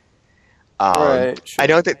does. Right, sure. I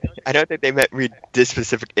don't think they meant read this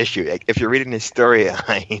specific issue. Like, if you're reading this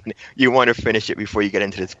storyline, you want to finish it before you get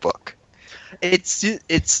into this book. It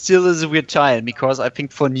still is a weird time because I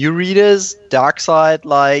think for new readers, Darkseid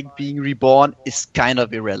like being reborn is kind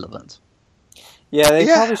of irrelevant. Yeah, they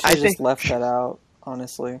probably should have just left that out.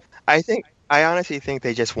 Honestly, I honestly think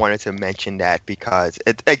they just wanted to mention that because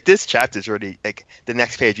this chapter is really like the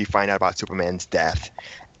next page. You find out about Superman's death,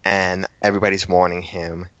 and everybody's mourning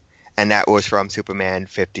him, and that was from Superman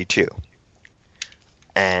 52.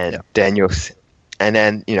 And and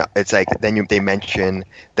then it's like they mention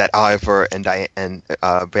that Oliver and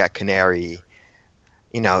Black Canary,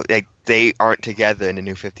 like they aren't together in the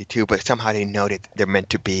New 52, but somehow they know that they're meant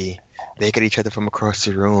to be. They look at each other from across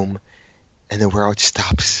the room, and the world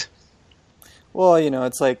stops. Well,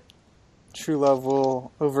 it's like true love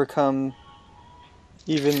will overcome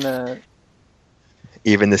even the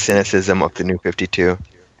cynicism of the New 52.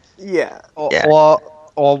 Yeah. Or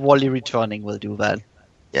Wally returning will do that.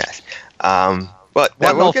 Yes. But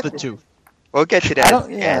one of the two. We'll get to that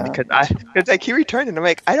again because he returned, and I'm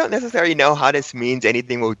like, I don't necessarily know how this means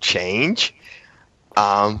anything will change.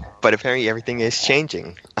 But apparently everything is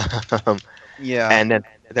changing. Yeah. And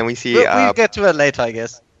then we see. We'll get to it later, I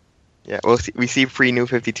guess. Yeah, we see pre-New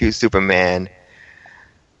 52 Superman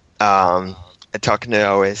talking to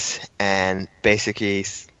Lois, and basically,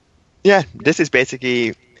 this is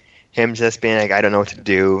basically him just being like, I don't know what to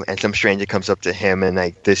do, and some stranger comes up to him and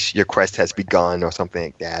like, your quest has begun, or something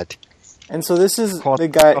like that. And so this is the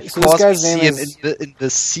guy. So this guy's name is in the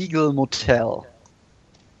Siegel Motel.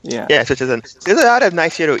 Yeah. Yeah, so there's a lot of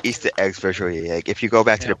nice little Easter eggs visually. Like if you go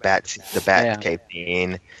back to the Batcave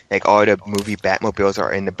scene, like all the movie Batmobiles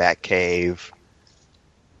are in the Batcave.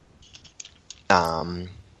 And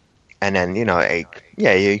then you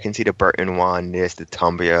can see the Burton one. There's the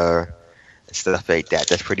Tumblr and stuff like that.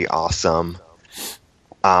 That's pretty awesome.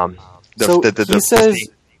 He says.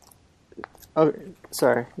 Oh,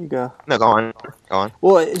 sorry. You go. No, go on.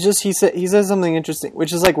 Well, it's just he says something interesting,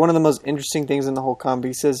 which is like one of the most interesting things in the whole comic.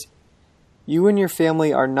 He says, "You and your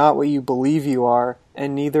family are not what you believe you are,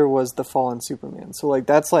 and neither was the fallen Superman." So like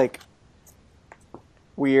that's like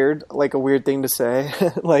weird, like a weird thing to say.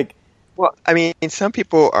 Like, well, I mean, some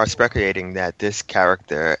people are speculating that this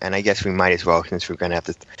character, and I guess we might as well since we're gonna have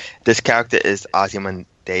to. This character is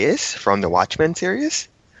Ozymandias from the Watchmen series.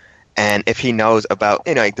 And if he knows about,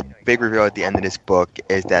 like the big reveal at the end of this book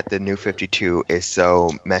is that the New 52 is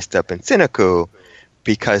so messed up and cynical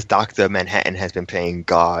because Dr. Manhattan has been playing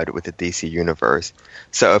God with the DC universe.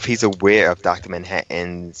 So if he's aware of Dr.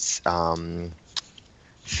 Manhattan's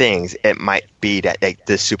things, it might be that like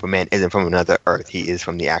this Superman isn't from another Earth. He is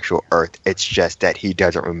from the actual Earth. It's just that he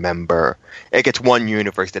doesn't remember. Like it's one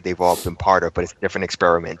universe that they've all been part of, but it's different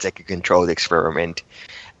experiments. They can control the experiment.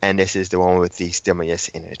 And this is the one with the stimulus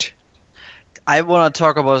in it. I want to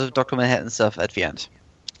talk about Dr. Manhattan stuff at the end.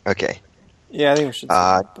 Okay. Yeah, I think we should.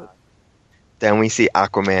 Then we see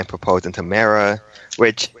Aquaman proposing to Mera,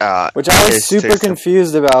 which I was super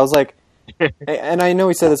confused about. I was like, and I know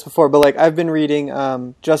we said this before, but like I've been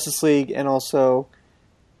reading Justice League and also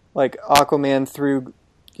like Aquaman through,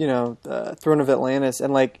 Throne of Atlantis,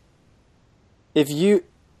 and like they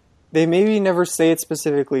maybe never say it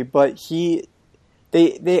specifically, but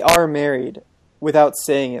they are married without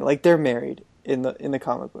saying it. Like they're married in the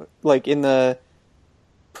comic book, like in the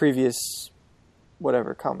previous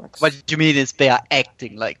whatever comics. What do you mean is they are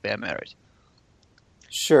acting like they're married?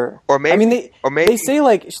 Sure. Or maybe, they say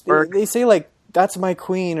like they say like that's my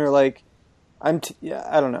queen, or like I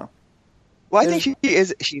don't know. Well, I think she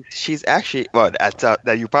is. She's actually. Well,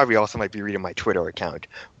 that you probably also might be reading my Twitter account,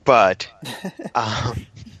 but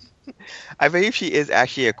I believe she is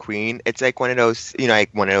actually a queen. It's like one of those,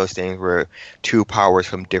 like one of those things where two powers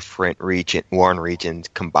from different warring regions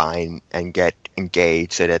combine and get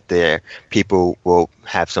engaged, so that the people will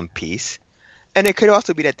have some peace. And it could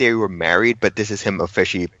also be that they were married, but this is him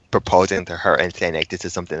officially proposing to her and saying, like, this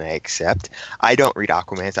is something I accept. I don't read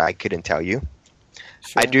Aquaman, so I couldn't tell you.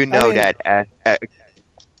 Sure. I do know that.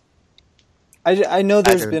 I know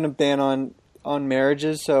there's been a ban on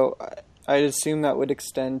marriages, so I'd assume that would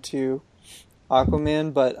extend to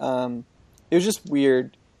Aquaman. But it was just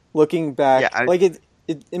weird looking back. Yeah,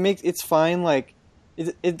 it's fine. Like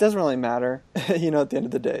it doesn't really matter. At the end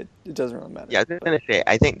of the day, it doesn't really matter. Yeah, I was gonna say.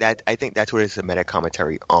 I think that's what it's a meta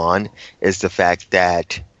commentary on, is the fact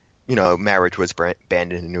that marriage was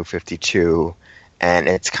banned in the New 52. And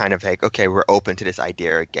it's kind of like, okay, we're open to this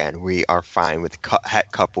idea again. We are fine with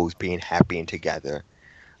couples being happy and together.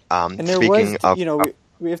 And there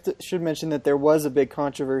should mention that there was a big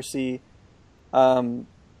controversy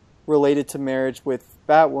related to marriage with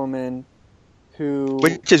Batwoman,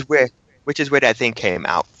 which is where that thing came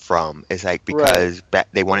out from. Is like because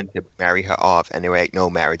they wanted to marry her off, and they were like, no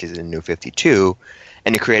marriages in New 52,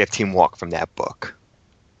 and the creative team walked from that book.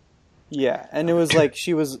 Yeah, and it was like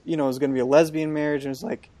she was, it was going to be a lesbian marriage, and it was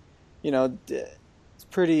like, it's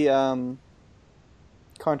pretty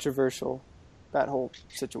controversial, that whole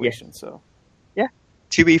situation. Yeah. So, yeah.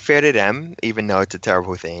 To be fair to them, even though it's a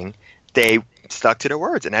terrible thing, they stuck to their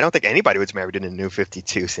words, and I don't think anybody was married in the New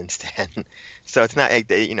 52 since then. So it's not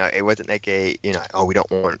like it wasn't like we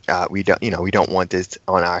don't want this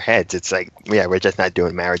on our heads. It's like, yeah, we're just not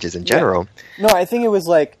doing marriages in general. No, I think it was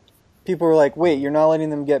like. People were like, wait, you're not letting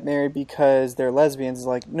them get married because they're lesbians. It's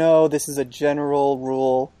like, no, this is a general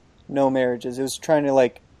rule, no marriages. It was trying to,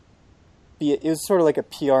 it was sort of like a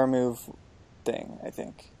PR move thing, I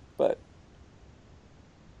think. But,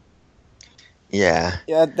 yeah,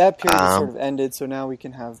 that period sort of ended, so now we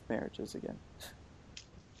can have marriages again.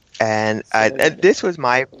 And this was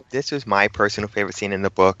my personal favorite scene in the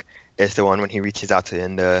book. Is the one when he reaches out to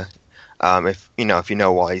Linda. If you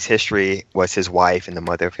know Wally's history was his wife and the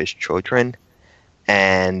mother of his children,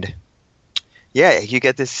 and yeah, you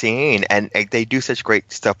get this scene, and they do such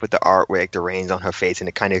great stuff with the art, where the rain's on her face, and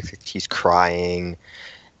it kind of she's crying,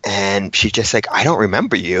 and she's just like, I don't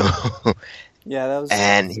remember you. Yeah, that was,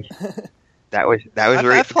 and that was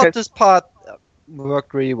really. I thought this part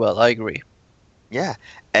worked really well. I agree. Yeah,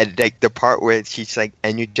 and the part where she's like,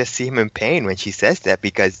 and you just see him in pain when she says that,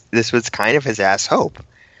 because this was kind of his last hope.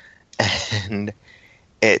 And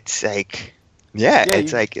it's like,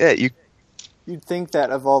 you'd think that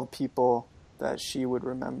of all the people that she would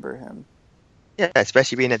remember him. Yeah,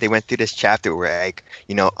 especially being that they went through this chapter where,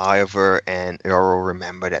 Oliver and Earl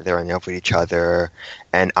remember that they're in love with each other,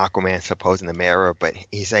 and Aquaman's supposed in the mirror, but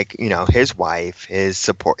he's like, his wife, his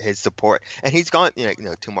support, and he's gone,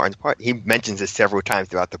 to Martin's part. He mentions this several times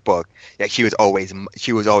throughout the book. Like she was always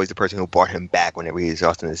the person who brought him back whenever he was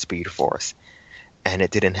lost in the Speed Force. And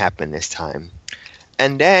it didn't happen this time.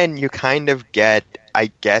 And then you kind of get,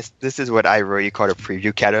 I guess, this is what I really call a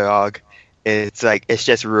preview catalog. It's like, it's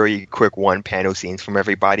just really quick one-panel scenes from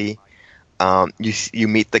everybody. You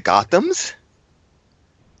meet the Gothams,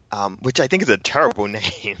 which I think is a terrible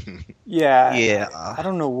name. Yeah. I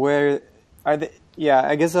don't know where... Are they? Yeah,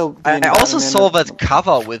 I guess they'll... I also saw that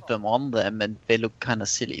cover with them on them, and they look kind of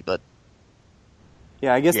silly, but...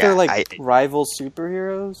 Yeah, I guess they're rival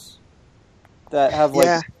superheroes? That have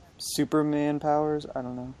Superman powers? I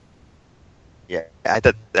don't know. Yeah, I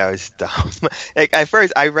thought that was dumb. At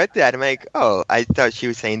first I read that, I'm like, oh, I thought she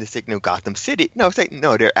was saying the signal Gotham City. No, it's like,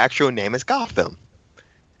 no, their actual name is Gotham.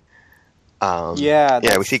 Yeah,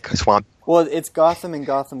 we see Swamp. Well, it's Gotham and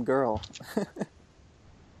Gotham Girl.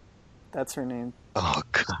 That's her name. Oh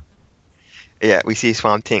god. Yeah, we see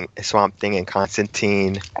Swamp Thing and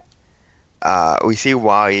Constantine. We see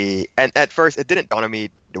Wally, and at first it didn't dawn on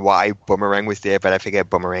me why Boomerang was there, but I forget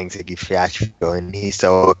Boomerang's a Flash villain. He's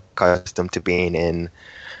so accustomed to being in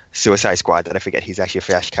Suicide Squad that I forget he's actually a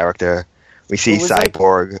Flash character. We see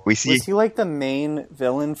Cyborg. Was he the main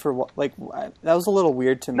villain for that was a little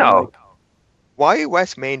weird to me. No, Wally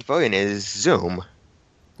West's main villain is Zoom.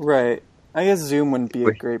 Right. I guess Zoom wouldn't be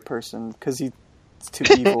a great person because he's too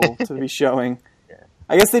evil to be showing. Yeah.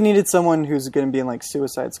 I guess they needed someone who's going to be in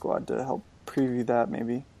Suicide Squad to help preview that,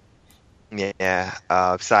 maybe. Yeah,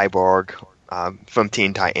 Cyborg from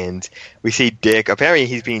Teen Titans. We see Dick. Apparently,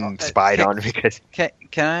 he's being spied on because. Can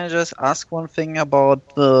I just ask one thing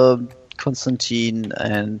about the Constantine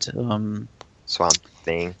and Swamp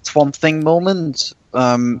Thing moment?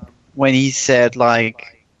 when he said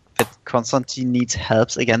like that Constantine needs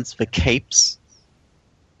help against the capes.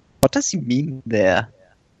 What does he mean there?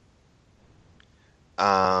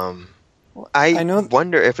 I know.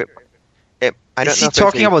 wonder if it I don't Is know he if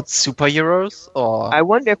talking it's about superheroes or? I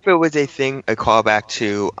wonder if it was a callback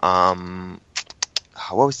to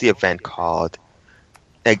what was the event called?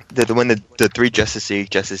 Like when the three Justice League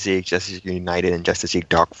United, and Justice League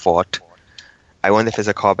Dark fought. I wonder if it's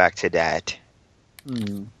a callback to that.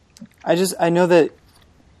 I know that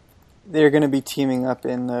they're going to be teaming up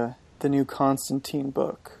in the new Constantine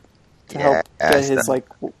book to help get his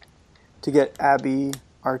to get Abby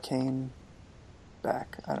Arcane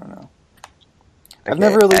back. I don't know. Okay. I've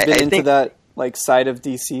never really been I into think that like side of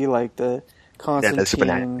DC, like the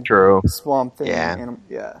Constantine True. Swamp Thing. Yeah.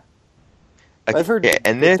 Yeah. Okay, I've heard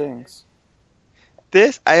and good things.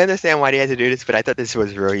 This, I understand why they had to do this, but I thought this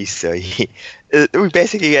was really silly. We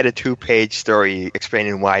basically had a 2-page story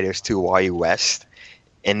explaining why there's 2 Wally West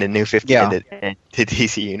in the new 50 in the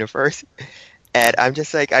DC universe. And I'm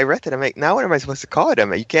just like, I read that. I'm like, now what am I supposed to call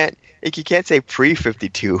them? You can't say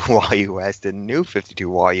pre-52 Wally West and new 52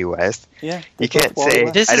 Wally West. Yeah, you can't say.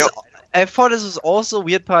 I thought this was also a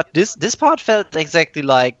weird part. This part felt exactly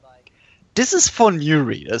like this is for new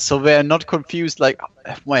readers, so they're not confused. Like,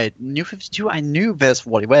 wait, New 52? I knew there's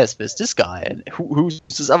Wally West, there's this guy, and who's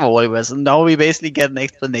this other Wally West? And now we basically get an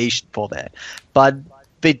explanation for that. But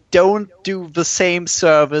they don't do the same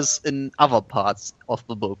service in other parts of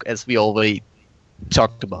the book as we already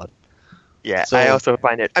talked about. Yeah, so, I also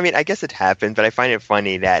find it. I mean, I guess it happened, but I find it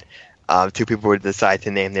funny that 2 people would decide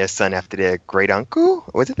to name their son after their great uncle.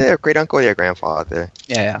 Was it their great uncle or their grandfather?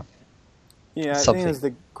 Yeah. Yeah, I think it was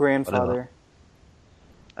the grandfather. Whatever.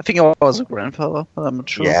 I think it was a grandfather, but I'm not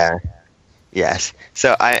sure. Yeah. Yes.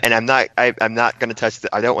 So I'm not going to touch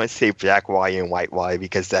I don't want to say Black Wally and White Wally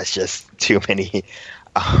because that's just too many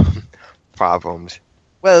problems.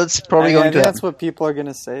 Well, it's probably going to happen. That's what people are going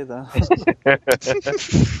to say, though.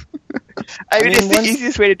 I mean, it's the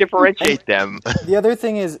easiest way to differentiate them. The other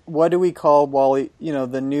thing is, what do we call Wally? You know,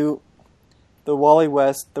 the Wally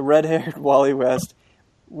West, the red-haired Wally West.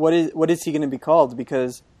 What is he going to be called?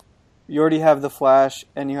 Because you already have the Flash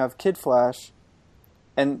and you have Kid Flash,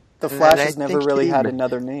 and the Flash has never really had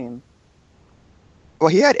another name. Well,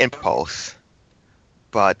 he had Impulse,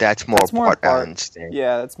 but that's more part.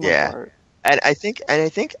 Yeah, that's more part. And I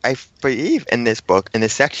believe in this book, in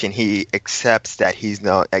this section, he accepts that he's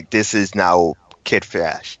this is now Kid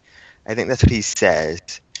Flash. I think that's what he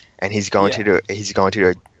says, and he's going to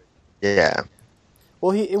do. Yeah.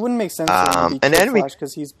 Well, it wouldn't make sense for him to be Kid Flash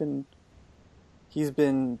because he's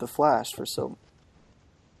been the Flash for so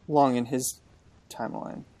long in his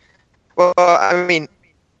timeline. Well, I mean,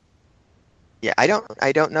 yeah, I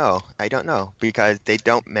don't know because they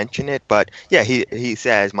don't mention it. But yeah, he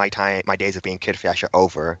says my days of being Kid Flash are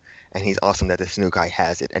over, and he's awesome that this new guy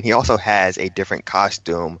has it, and he also has a different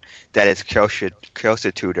costume that is closer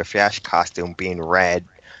to the Flash costume being red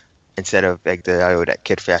instead of like the other that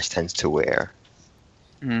Kid Flash tends to wear.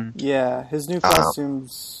 Mm. Yeah, his new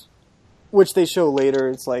costumes, which they show later,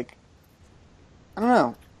 it's like, I don't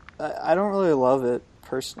know. I don't really love it,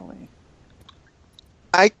 personally.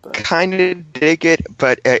 I kind of dig it,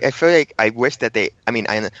 but I feel like I wish that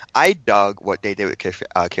I dug what they did with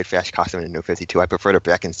Kid Flash costume in the New 52. I prefer the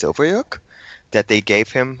black and silver look that they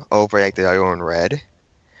gave him over like the yellow and red.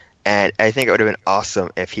 And I think it would have been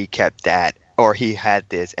awesome if he kept that, or he had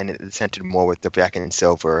this and it centered more with the black and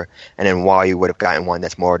silver, and then Wally would have gotten one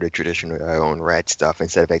that's more of the traditional yellow and red stuff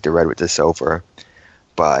instead of like the red with the silver.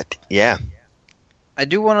 But yeah. I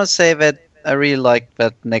do want to say that I really like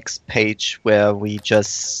that next page where we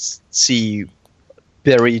just see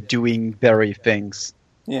Barry doing Barry things.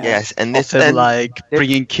 Yeah. Yes, and this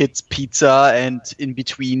bringing kids pizza and in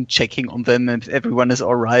between checking on them if everyone is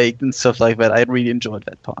all right and stuff like that. I really enjoyed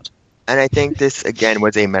that part. And I think this again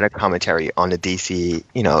was a meta commentary on the DC.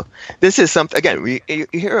 You know, this is something again. You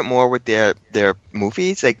hear it more with their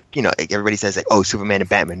movies. Like like everybody says like, oh, Superman and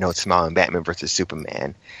Batman, no, it's Smile and Batman versus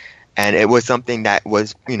Superman. And it was something that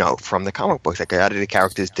was, from the comic books. Like, a lot of the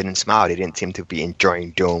characters didn't smile. They didn't seem to be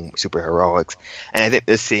enjoying doing superheroics. And I think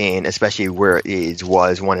this scene, especially where it is,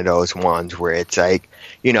 was one of those ones where it's like,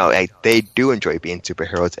 like they do enjoy being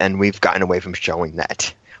superheroes. And we've gotten away from showing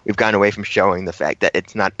that. We've gotten away from showing the fact that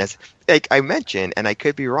it's not as, like I mentioned, and I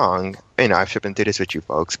could be wrong. I've been through this with you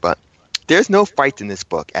folks, but there's no fights in this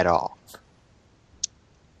book at all.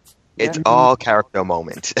 It's all character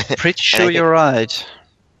moments. Pretty sure you're right.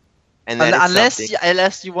 And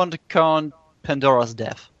unless you want to count Pandora's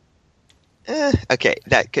death. Okay,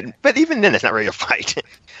 that could, but even then, it's not really a fight.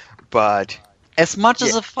 But as much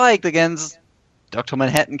as a fight against Dr.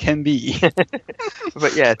 Manhattan can be.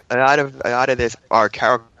 But yeah, a lot of this are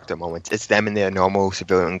character moments. It's them in their normal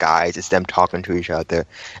civilian guise. It's them talking to each other.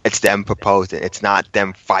 It's them proposing. It's not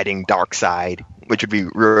them fighting Darkseid, which would be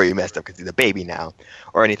really messed up because he's a baby now,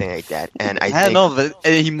 or anything like that. And I don't think, know,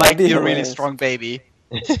 but he might be a really hilarious. strong baby.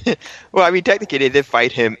 well, I mean, technically they did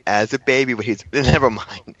fight him as a baby, but he's never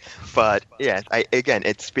mind. But yeah, again,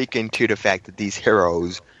 it's speaking to the fact that these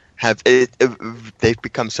heroes they've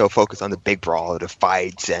become so focused on the big brawl, the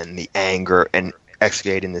fights, and the anger, and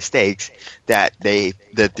escalating the stakes that the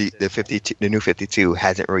new 52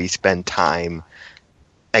 hasn't really spent time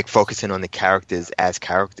like focusing on the characters as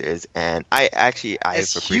characters. And I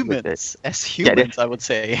As agree with this. humans, I would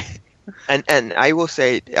say. And I will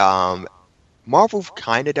say, Marvel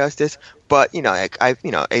kind of does this, but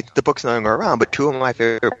the book's no longer around. But two of my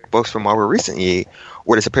favorite books from Marvel recently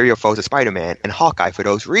were The Superior Foes of Spider-Man and Hawkeye for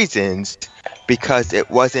those reasons, because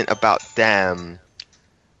it wasn't about them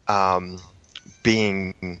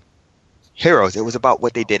being heroes. It was about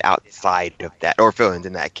what they did outside of that, or villains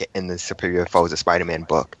in the Superior Foes of Spider-Man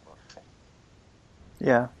book.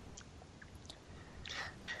 Yeah.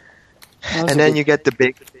 And then you get the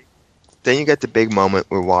big moment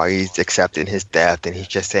where he's accepting his death and he's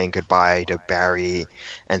just saying goodbye to Barry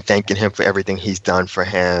and thanking him for everything he's done for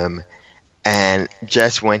him. And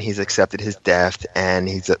just when he's accepted his death and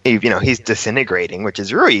he's disintegrating, which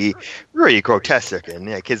is really, really grotesque looking,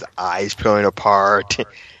 like his eyes peeling apart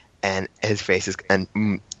and his face is,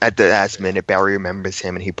 and at the last minute Barry remembers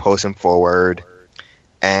him and he pulls him forward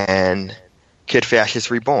and Kid Flash is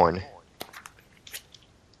reborn.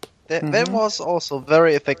 That was also a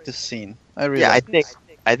very effective scene. I think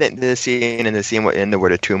this scene and the scene we're in were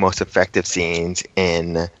the two most effective scenes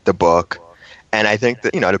in the book. And I think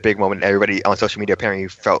that, the big moment everybody on social media apparently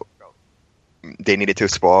felt they needed to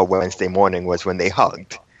spoil Wednesday morning was when they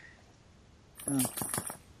hugged.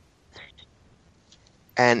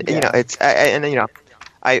 And, I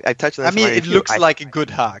touched on this. I mean, it looks like a good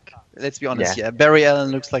hug. Let's be honest here. Barry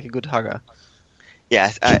Allen looks like a good hugger.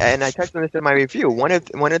 Yes, and I touched on this in my review. One of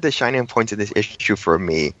the shining points of this issue for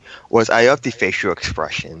me was I love the facial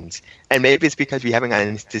expressions, and maybe it's because we haven't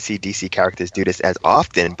gotten to see DC characters do this as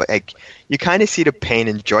often. But like, you kind of see the pain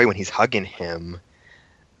and joy when he's hugging him,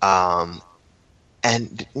 and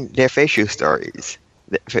their facial stories,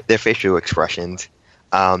 their facial expressions,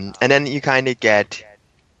 and then you kind of get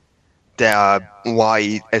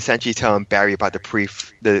why essentially telling Barry about the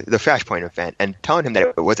Flashpoint event and telling him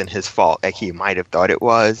that it wasn't his fault, like he might have thought it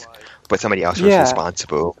was, but somebody else was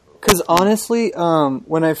responsible. Because honestly,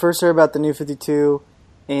 when I first heard about the New 52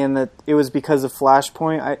 and that it was because of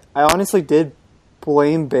Flashpoint, I honestly did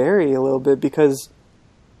blame Barry a little bit, because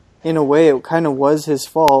in a way it kind of was his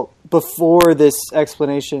fault before this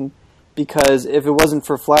explanation, because if it wasn't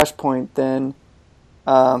for Flashpoint, then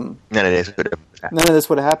none of this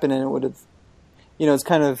would have happened, and it would have, it's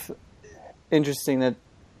kind of interesting that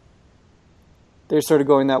they're sort of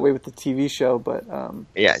going that way with the TV show, but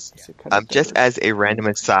yes. Just as a random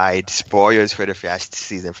aside, spoilers for the Flash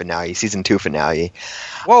season 2 finale.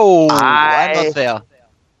 Whoa, I'm not there.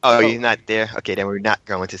 Oh, you're not there? Okay, then we're not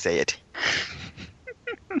going to say it.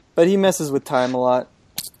 But he messes with time a lot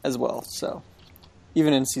as well, so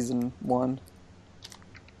even in season 1.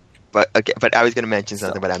 But I was going to mention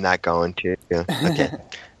something, but I'm not going to. Okay.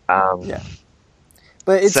 Yeah.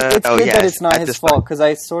 But it's good that it's not his fault, because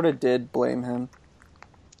I sort of did blame him.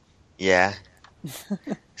 Yeah.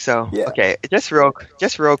 So, okay, just real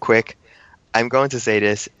quick, I'm going to say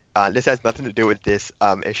this. This has nothing to do with this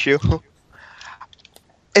issue.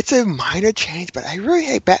 It's a minor change, but I really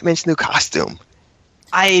hate Batman's new costume.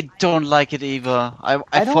 I don't like it either. I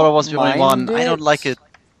thought I was the only one. I don't like it.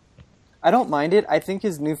 I don't mind it. I think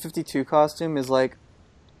his new 52 costume is, like,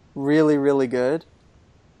 really, really good.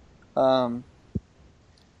 I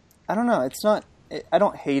don't know. It's not... I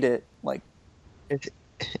don't hate it. Like, it's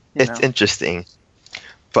interesting.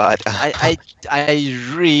 But... I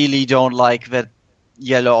really don't like that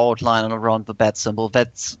yellow outline around the bat symbol.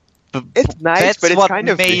 It's nice, but it's kind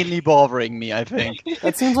of... mainly bothering me, I think.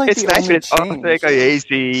 That seems like it's the nice, only but it's change. also like a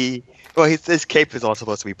hazy... Well, his cape is also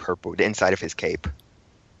supposed to be purple, the inside of his cape.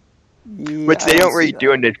 Yeah, which they don't really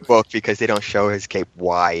do in this book because they don't show his cape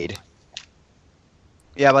wide.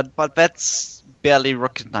 Yeah, but that's barely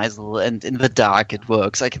recognizable, and in the dark it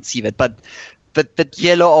works. I can see that, but that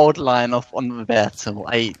yellow outline on the bat symbol,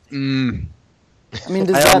 I mean, does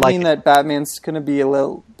that mean that Batman's going to be a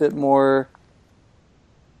little bit more,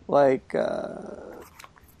 like, a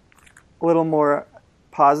little more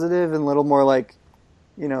positive and a little more like,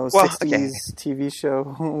 60s TV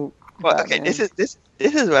show? Well, okay, this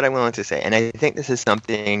is what I wanted to say, and I think this is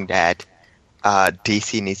something that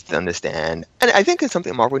DC needs to understand, and I think it's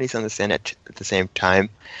something Marvel needs to understand at the same time,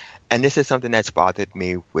 and this is something that's bothered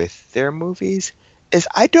me with their movies, is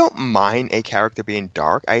I don't mind a character being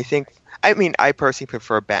dark. I personally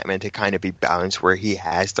prefer Batman to kind of be balanced where he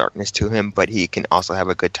has darkness to him, but he can also have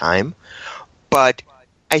a good time. But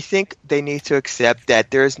I think they need to accept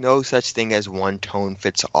that there is no such thing as one tone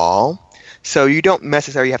fits all. So you don't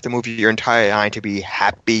necessarily have to move your entire line to be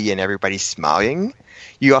happy and everybody's smiling.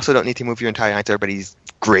 You also don't need to move your entire line so everybody's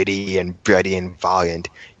gritty and bloody and violent.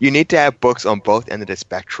 You need to have books on both ends of the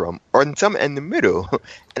spectrum, or in some in the middle.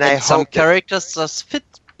 And some characters just fit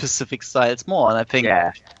specific styles more, and I think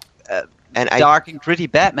dark and gritty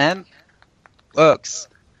Batman works.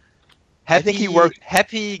 I think he works.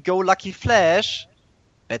 Happy-go-lucky Flash,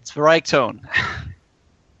 that's the right tone.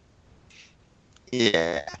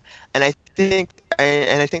 Yeah, and I think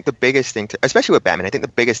the biggest thing especially with Batman, I think the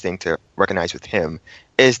biggest thing to recognize with him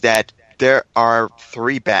is that there are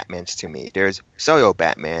three Batmans to me. There's solo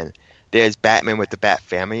Batman, there's Batman with the Bat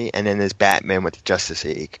family, and then there's Batman with the Justice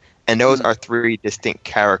League. And those are three distinct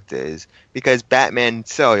characters, because Batman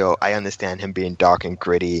solo, I understand him being dark and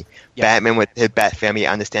gritty. Yeah. Batman with his Bat family,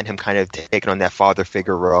 I understand him kind of taking on that father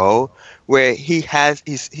figure role, where he has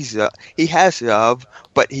love,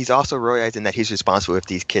 but he's also realizing that he's responsible if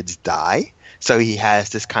these kids die. So he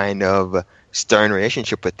has this kind of stern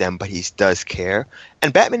relationship with them, but he does care.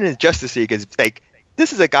 And Batman in the Justice League is like,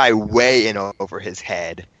 this is a guy way in over his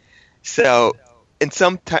head. So in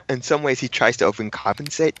some ways he tries to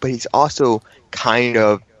overcompensate, but he's also kind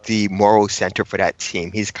of the moral center for that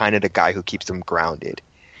team. He's kind of the guy who keeps them grounded.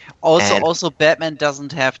 Also, Batman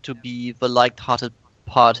doesn't have to be the light-hearted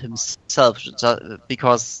part himself,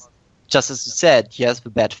 because, just as you said, he has the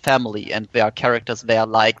Bat family, and there are characters there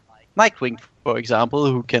like Nightwing, for example,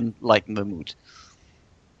 who can lighten the mood.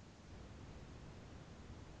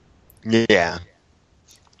 Yeah.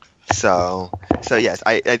 So yes,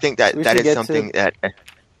 I think that is something that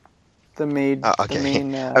the main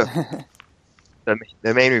the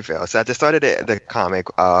main reveal. So at the start of the comic,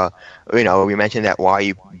 we mentioned that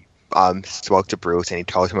why spoke to Bruce and he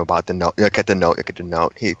told him about the note. Look at the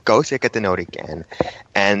note. He goes to look at the note again,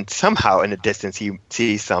 and somehow in the distance he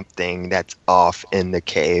sees something that's off in the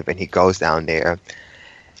cave, and he goes down there,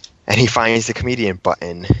 and he finds the comedian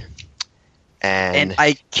button. And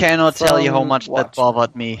I cannot tell you how much that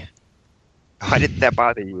bothered me. Why did that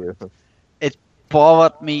bother you? It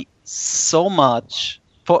bothered me so much.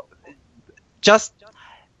 For just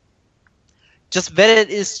that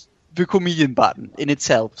it is the comedian button in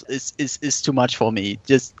itself is too much for me.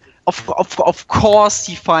 Just of course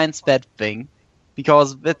he finds that thing,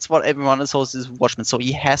 because that's what everyone associates with Watchmen. So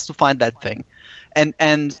he has to find that thing, and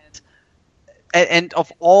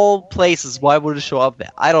of all places, why would it show up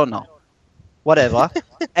there? I don't know. Whatever.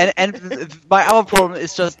 and my other problem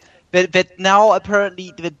is just that now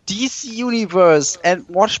apparently the DC universe and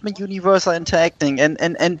Watchmen universe are interacting, and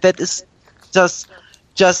that is just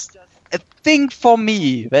a thing for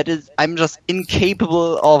me that is I'm just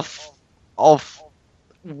incapable of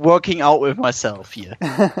working out with myself here.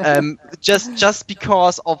 Just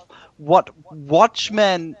because of what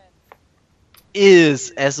Watchmen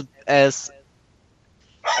is as a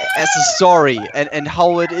story, and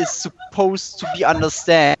how it is supposed to be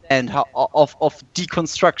understood, of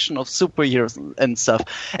deconstruction of superheroes and stuff.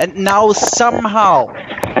 And now somehow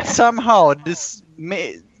this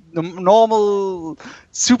normal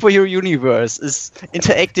superhero universe is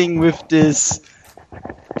interacting with this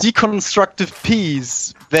deconstructive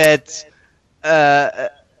piece that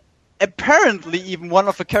apparently even one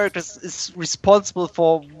of the characters is responsible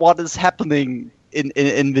for what is happening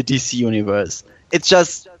in the DC universe. It's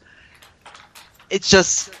just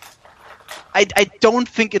I don't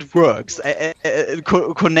think it works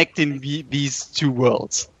connecting these two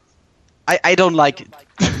worlds. I don't like it.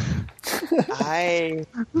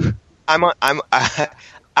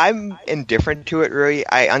 I'm indifferent to it, really.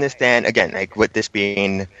 I understand, again, like with this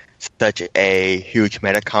being such a huge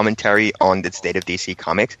meta commentary on the state of DC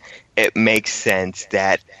Comics, it makes sense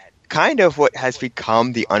that kind of what has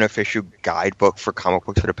become the unofficial guidebook for comic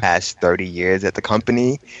books for the past 30 years at the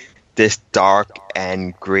company, this dark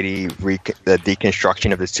and gritty the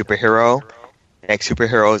deconstruction of the superhero. Like,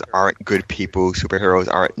 superheroes aren't good people, superheroes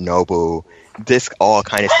aren't noble. This all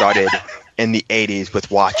kind of started in the 80s with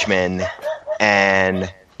Watchmen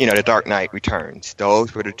and, The Dark Knight Returns.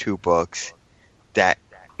 Those were the two books that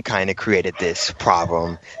kind of created this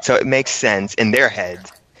problem. So it makes sense in their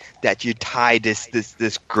heads that you tie this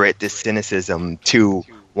grit, this cynicism to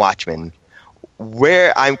Watchmen.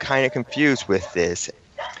 Where I'm kind of confused with this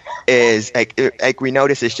is like we know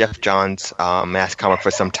this is Jeff Johns' mass comic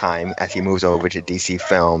for some time as he moves over to DC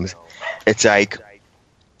Films. It's like,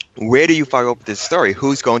 where do you follow up with this story?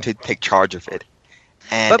 Who's going to take charge of it?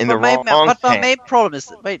 And But, in but, the my, wrong but my hand- main problem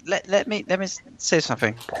is, wait, let me say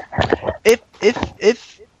something.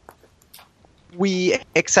 If we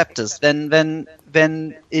accept this, then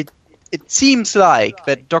it seems like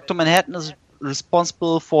that Dr. Manhattan is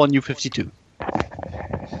responsible for New 52,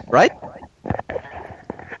 right?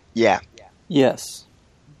 yeah, Yes,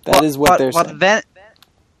 that is what they're saying. Then,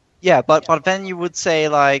 yeah, but then you would say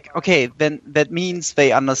like, okay, then that means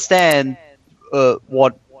they understand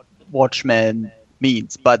what Watchmen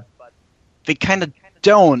means, but they kind of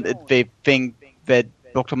don't if they think that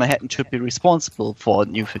Dr. Manhattan should be responsible for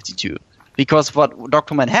New 52. Because what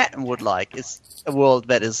Dr. Manhattan would like is a world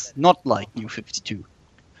that is not like New 52.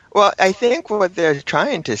 Well, I think what they're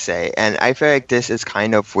trying to say, and I feel like this is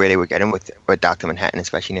kind of where they were getting with Dr. Manhattan,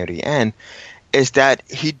 especially near the end, is that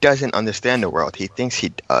he doesn't understand the world. He thinks he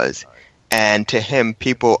does. And to him,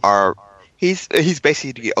 people are... He's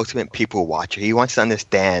basically the ultimate people watcher. He wants to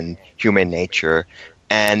understand human nature.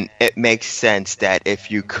 And it makes sense that if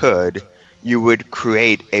you could, you would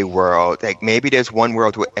create a world. Like, maybe there's one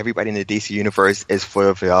world where everybody in the DC universe is full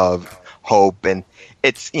of love, hope, and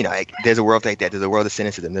it's, like, there's a world like that. There's a world of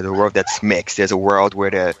cynicism. There's a world that's mixed. There's a world where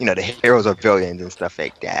the heroes are villains and stuff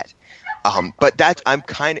like that. But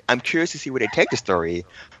I'm curious to see where they take the story.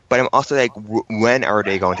 But I'm also like, when are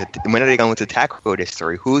they going to tackle this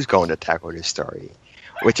story? Who's going to tackle this story?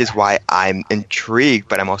 Which is why I'm intrigued,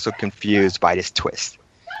 but I'm also confused by this twist.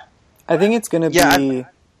 I think it's going to be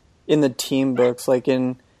in the team books,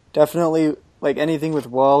 definitely anything with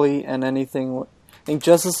Wally and anything. I think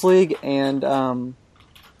Justice League and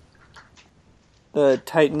the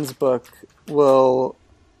Titans book will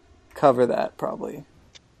cover that probably.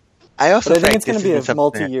 I think it's going to be a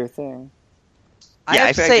multi-year thing. I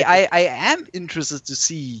have to say, I am interested to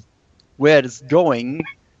see where it is going,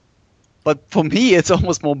 but for me, it's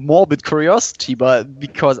almost more morbid curiosity. But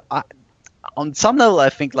because on some level, I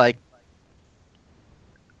think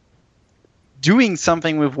doing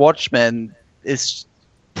something with Watchmen is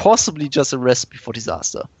possibly just a recipe for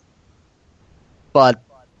disaster. But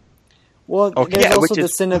there's also the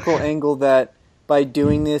cynical angle that by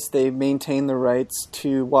doing this, they maintain the rights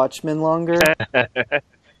to Watchmen longer.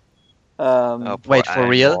 Wait, for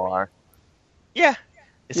real? Yeah.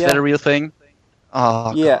 Is that a real thing?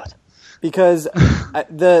 Oh, yeah. God. Because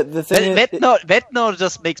the thing that note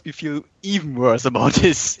just makes me feel even worse about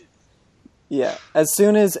this. Yeah. As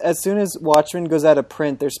soon as Watchmen goes out of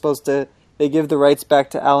print, they give the rights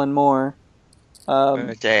back to Alan Moore.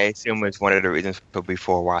 Which I assume was one of the reasons for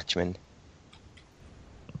before Watchmen.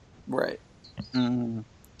 Right. Mm.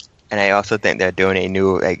 And I also think they're doing a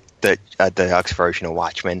new, the deluxe version of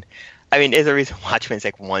Watchmen. I mean, there's a reason Watchmen's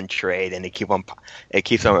one trade, and it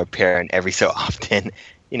keeps on appearing every so often.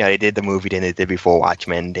 They did the movie, then they did before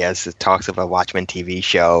Watchmen. There's talks of a Watchmen TV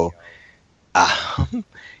show. Alan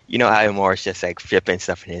Moore's just flipping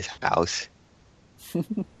stuff in his house.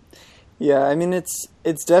 Yeah, I mean it's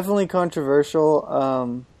definitely controversial,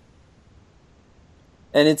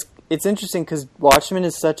 and it's interesting because Watchmen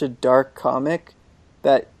is such a dark comic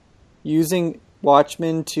that using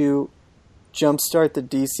Watchmen to jumpstart the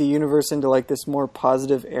DC universe into this more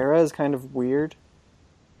positive era is kind of weird.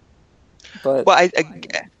 But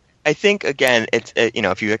I think again, it's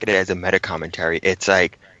if you look at it as a meta commentary, it's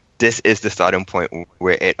this is the starting point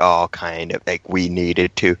where it all kind of we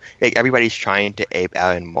needed to everybody's trying to ape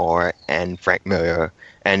Alan Moore and Frank Miller,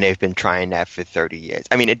 and they've been trying that for 30 years.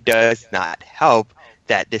 I mean, it does not help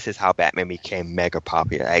that this is how Batman became mega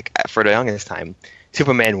popular. For the longest time,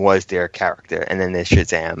 Superman was their character, and then there's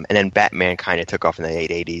Shazam, and then Batman kind of took off in the late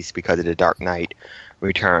 80s because of the Dark Knight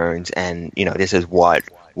Returns, and this is what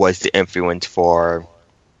was the influence for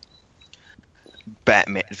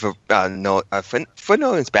Batman, for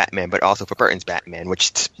Nolan's Batman, but also for Burton's Batman,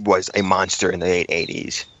 which was a monster in the late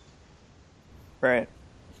 80s. Right.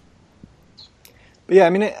 But yeah, I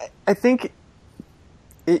mean, I think,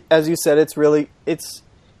 as you said, it's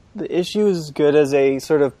the issue is good as a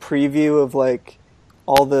sort of preview of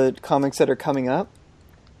all the comics that are coming up,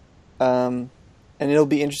 and it'll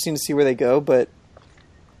be interesting to see where they go. But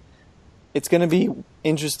it's going to be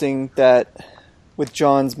interesting that with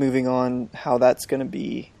Johns moving on, how that's going to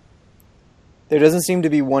be. There doesn't seem to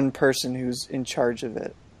be one person who's in charge of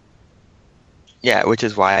it. Yeah, which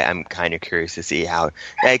is why I'm kind of curious to see how,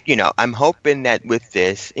 I'm hoping that with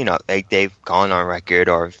this, they've gone on record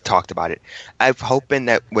or talked about it. I'm hoping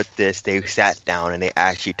that with this, they sat down and they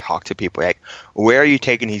actually talked to people. Where are you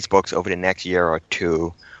taking these books over the next year or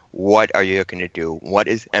two? what are you looking to do? What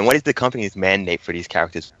is the company's mandate for these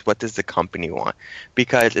characters? What does the company want?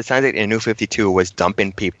 Because it sounds like the New 52 was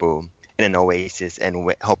dumping people in an oasis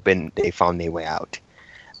and hoping they found their way out.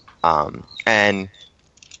 And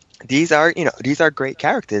these are great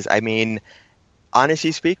characters. I mean,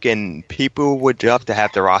 honestly speaking, people would love to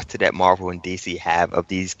have the roster that Marvel and DC have of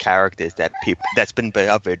these characters that's been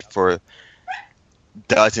beloved for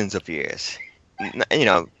dozens of years.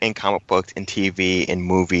 In comic books, in TV, in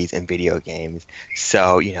movies, and video games.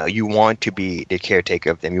 So, you want to be the caretaker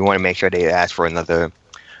of them. You want to make sure they last for another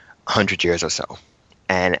 100 years or so.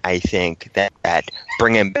 And I think that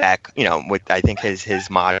bringing back, what I think his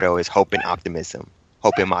motto is hope and optimism.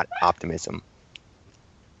 Hope and optimism.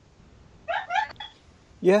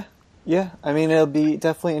 Yeah. I mean, it'll be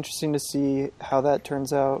definitely interesting to see how that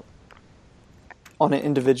turns out on an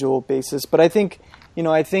individual basis. But I think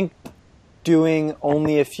doing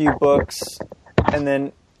only a few books and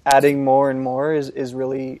then adding more and more is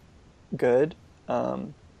really good.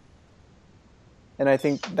 And I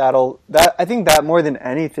think that more than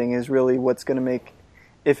anything is really what's going to make,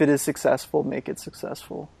 if it is successful, make it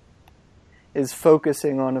successful. Is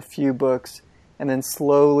focusing on a few books and then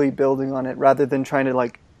slowly building on it rather than trying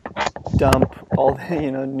to dump all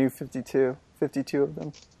the new 52 of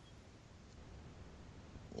them.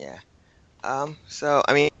 Yeah. So,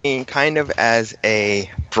 I mean, kind of as a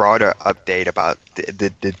broader update about the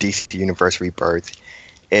DC Universe Rebirth,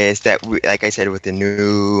 is that, like I said, with the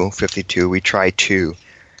New 52, we try to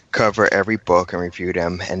cover every book and review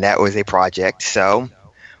them, and that was a project, so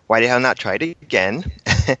why the hell not try it again?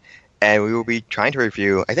 And we will be trying to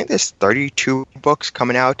review, I think there's 32 books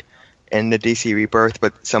coming out in the DC Rebirth,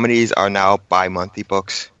 but some of these are now bi-monthly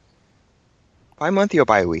books. Bi-monthly or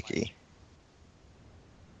bi-weekly?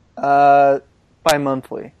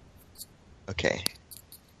 Bi-monthly. Okay.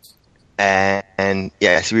 And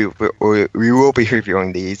yes, we will be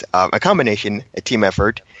reviewing these. A combination, a team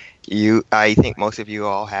effort. I think most of you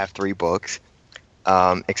all have 3 books,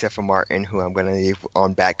 except for Martin, who I'm going to leave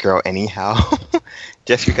on Batgirl anyhow,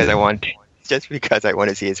 just because I want to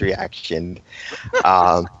see his reaction.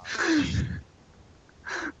 So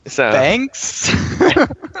thanks.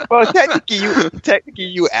 Well, technically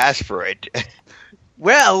you asked for it.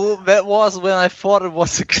 Well, that was when I thought it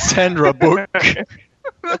was a Cassandra book.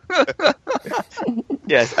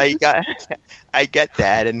 Yes, I get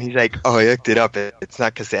that, and he's like, "Oh, I looked it up. It's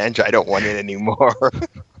not Cassandra. I don't want it anymore."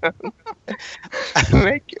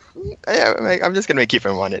 I'm just gonna keep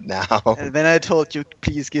him on it now. And then I told you,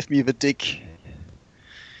 "Please give me the dick."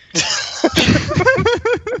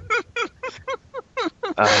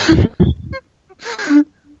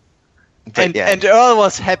 And Earl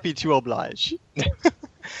was happy to oblige.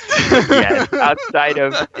 Yes, outside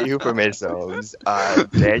of euphemisms,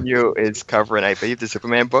 Daniel is covering, I believe, the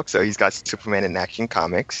Superman book, so he's got Superman in Action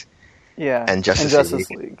Comics. Yeah, and Justice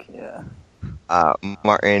League. Yeah.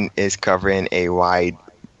 Martin is covering a wide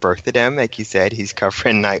berth of them, like you said. He's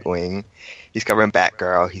covering Nightwing, he's covering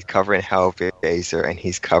Batgirl, he's covering Hellraiser, and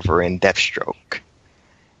he's covering Deathstroke.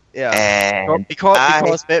 Yeah, and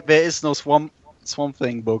because there is no Swamp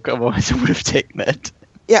Thing book, otherwise I would have taken that.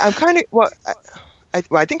 Yeah, I'm kind of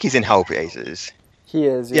I think he's in Hellraisers. He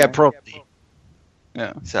is. Yeah, probably.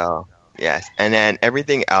 Yeah. So yes, and then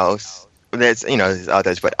everything else. There's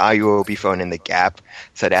others, but I will be filling in the gap.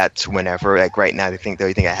 So that's whenever. Like right now, the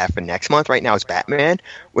only thing I have for next month right now is Batman,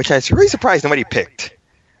 which I was really surprised nobody picked.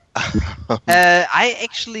 I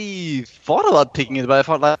actually thought about picking it, but I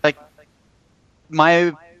thought like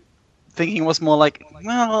my thinking was more like,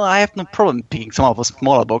 well, I have no problem picking some of the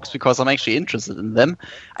smaller books because I'm actually interested in them.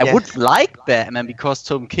 I would like Batman because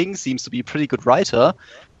Tom King seems to be a pretty good writer,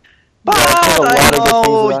 but I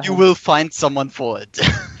know you will find someone for it.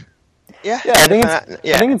 Yeah, I think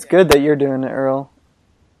it's good that you're doing it, Earl.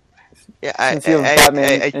 Yeah, I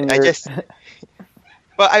just.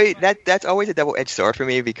 Well, I mean that's always a double-edged sword for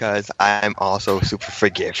me because I'm also super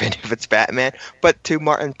forgiving if it's Batman. But to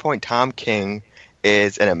Martin's point, Tom King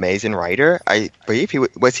is an amazing writer. I believe he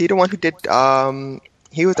was the one who did. He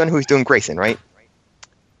was the one who was doing Grayson, right?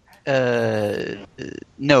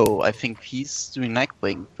 No, I think he's doing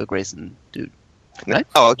Nightwing, the Grayson dude. Right?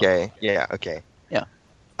 Oh, okay. Yeah, okay. Yeah.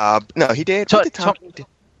 No, he did. Tom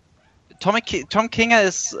King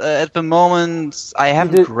is at the moment. I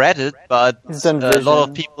haven't read it, but a lot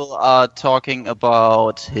of people are talking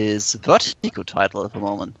about his Vertigo title at the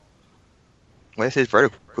moment. What is his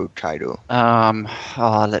Vertigo title?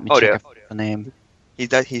 Let me check the name.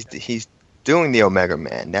 He's doing the Omega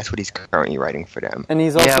Man. That's what he's currently writing for them. And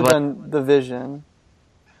he's also done The Vision.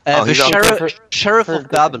 The Sheriff of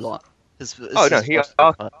Babylon Oh no,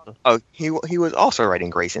 he was also writing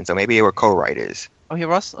Grayson, so maybe they were co-writers. Oh, he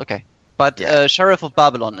was? Okay. But Yeah. Sheriff of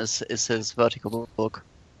Babylon is his vertical book,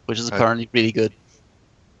 which is apparently really good.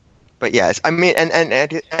 But yes, I mean, and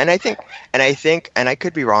I think, and I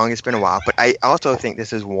could be wrong. It's been a while, but I also think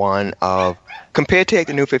this is one of, compared to like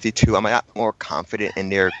the New 52, I'm a lot more confident in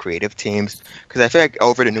their creative teams, because I feel like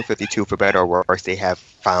over the New 52, for better or worse, they have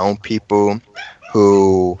found people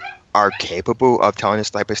who are capable of telling this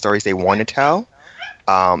type of stories they want to tell.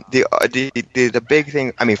 The big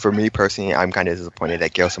thing, I mean, for me personally, I'm kind of disappointed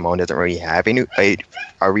that Gail Simone doesn't really have a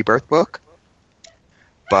Rebirth book.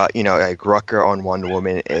 But, you know, like Rucker on Wonder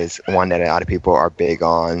Woman is one that a lot of people are big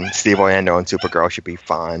on. Steve Orlando on Supergirl should be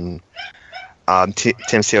fun.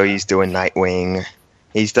 Tim Seeley's doing Nightwing.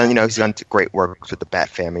 He's done great work with the Bat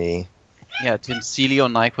Family. Yeah, Tim Seeley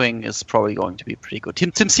on Nightwing is probably going to be pretty good.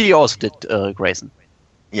 Tim Seeley also did Grayson.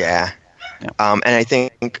 Yeah. And I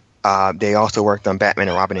think they also worked on Batman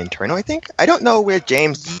and Robin Internal, I think. I don't know where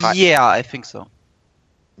James... Yeah, I think so.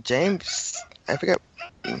 James... I forget...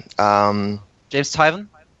 James Tyven?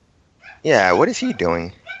 Yeah, what is he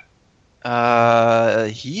doing?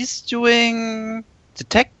 He's doing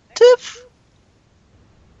Detective?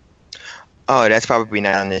 Oh, that's probably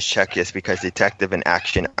not on this checklist because Detective and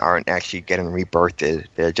Action aren't actually getting rebirthed.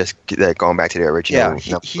 They're going back to the original.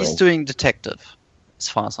 Yeah, he's doing Detective, as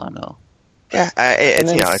far as I know. Yeah,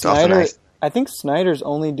 it's also nice. I think Snyder's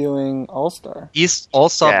only doing All-Star. He's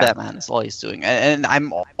All-Star Batman is all he's doing. And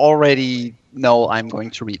I'm already know I'm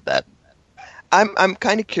going to read that. I'm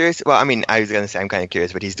kind of curious. Well, I mean, I was gonna say I'm kind of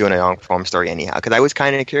curious, but he's doing a long form story anyhow. Because I was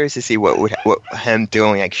kind of curious to see what him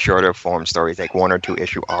doing like shorter form stories, like 1 or 2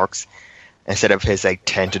 issue arcs, instead of his like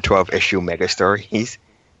 10 to 12 issue mega stories.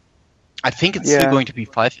 I think it's still going to be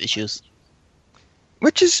 5 issues,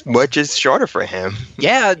 which is shorter for him.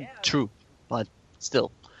 Yeah, true, but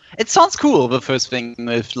still, it sounds cool. The first thing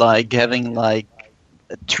with like having like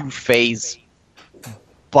a 2-phase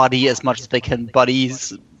buddy as much as they can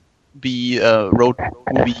buddies. Be a road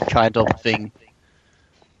movie kind of thing.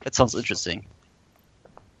 That sounds interesting.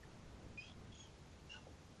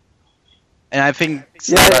 And I think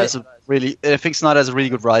Snyder is a really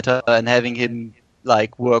good writer, and having him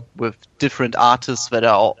like work with different artists that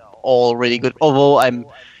are all really good. Although I'm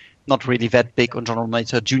not really that big on John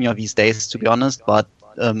Romita Jr. these days, to be honest, but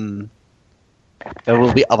there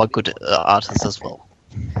will be other good artists as well.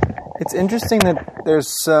 It's interesting that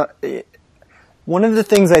there's one of the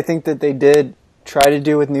things I think that they did try to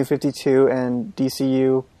do with New 52 and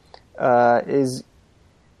DCU is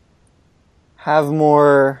have a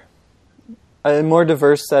more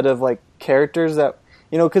diverse set of like characters that,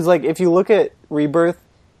 you know, because like if you look at Rebirth,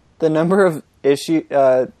 the number of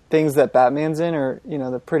things that Batman's in are, you know,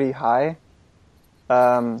 they're pretty high,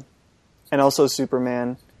 and also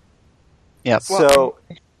Superman. Yeah. So.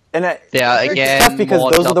 And they are again because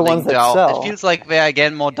more those are the ones that sell. It feels like they're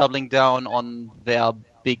again more doubling down on their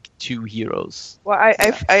big 2 heroes. Well,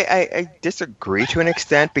 I disagree to an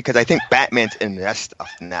extent because I think Batman's in that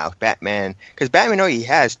stuff now. Because Batman only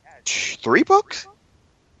has 3 books.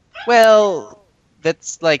 Well,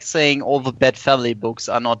 that's like saying all the Bat Family books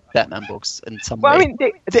are not Batman books in some way. Well, I mean,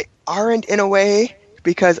 they aren't in a way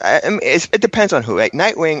because I mean, it depends on who. Like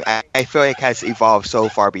Nightwing, I feel like has evolved so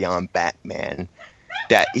far beyond Batman.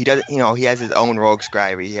 That he doesn't, you know, he has his own rogue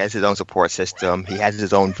scribe, he has his own support system, he has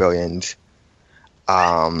his own villains,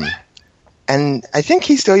 and I think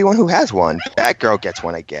he's the only one who has one. Batgirl gets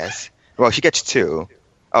one, I guess. Well, she gets 2.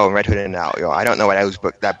 Oh, Red Hood and Outlaw. I don't know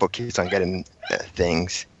what that book keeps on getting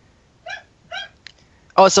things.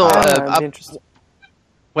 Oh, so interesting.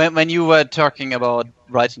 When you were talking about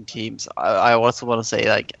writing teams, I also want to say,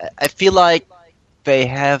 like, I feel like they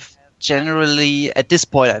have generally at this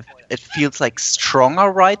point. It feels like stronger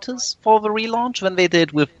writers for the relaunch than they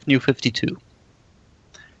did with New 52.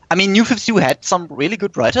 I mean, New 52 had some really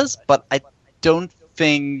good writers, but I don't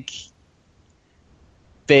think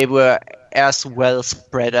they were as well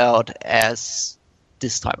spread out as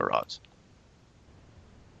this time around.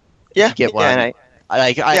 Yeah, get what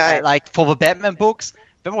I like for the Batman books.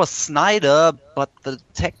 There was Snyder, but the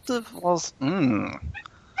Detective was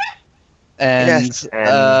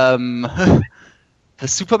the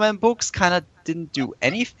Superman books kind of didn't do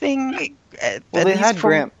anything. Well, they had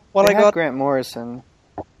Grant. Grant Morrison.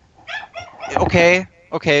 Okay,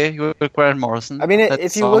 you with Grant Morrison. I mean,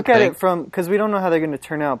 if you look at it from, because we don't know how they're going to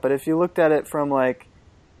turn out, but if you looked at it from like,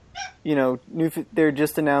 you know, they're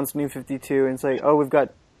just announced New 52, and it's like, oh, we've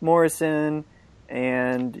got Morrison,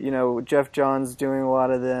 and you know, Jeff Johns doing a lot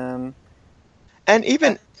of them. And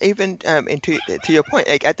even to your point,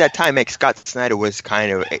 like at that time, like Scott Snyder was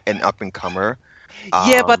kind of an up and comer.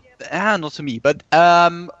 Yeah, but not to me. But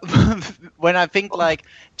when I think like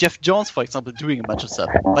Jeff Jones, for example, doing a bunch of stuff,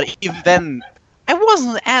 but even then, I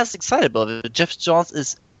wasn't as excited about it. Jeff Jones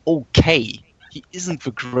is okay. He isn't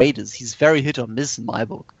the greatest. He's very hit or miss in my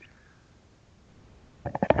book.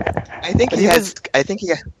 I think he has. I think he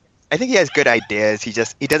has good ideas. He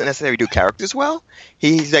doesn't necessarily do characters well.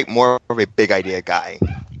 He's like more of a big idea guy.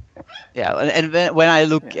 Yeah, and when I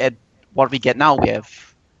look at what we get now, we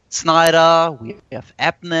have Snyder, we have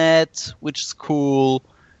Abnett, which is cool.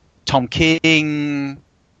 Tom King,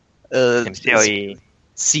 Tim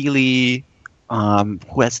Seeley.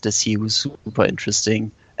 Who else does he? Who's super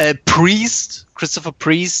interesting. Christopher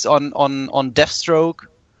Priest on Deathstroke.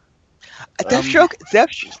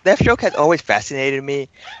 Deathstroke has always fascinated me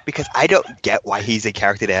because I don't get why he's a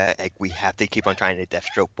character that like we have to keep on trying to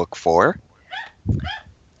Deathstroke book for.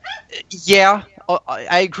 Yeah,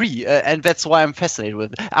 I agree, and that's why I'm fascinated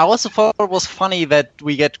with it. I also thought it was funny that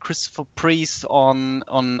we get Christopher Priest on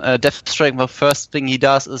Deathstroke. The first thing he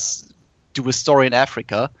does is do a story in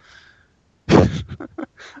Africa.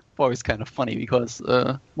 Always kind of funny because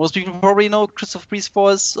most people probably know Christopher Priest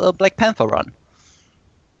for his Black Panther run.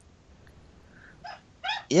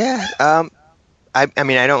 Yeah, I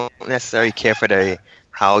mean, I don't necessarily care for the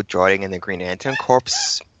Hal Jordan and the Green Lantern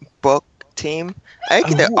Corps book team. I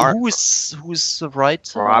think there are who's the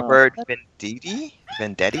writer? Robert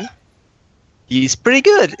Venditti. He's pretty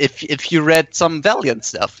good. If you read some Valiant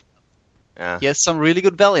stuff, he has some really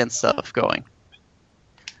good Valiant stuff going.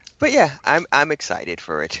 But yeah, I'm excited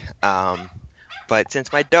for it. But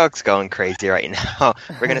since my dog's going crazy right now,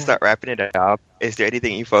 we're gonna start wrapping it up. Is there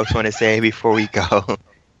anything you folks want to say before we go?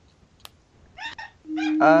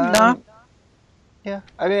 No. Yeah,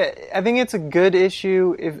 I mean, I think it's a good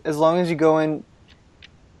issue as long as you go in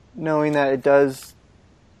knowing that it does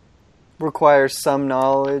require some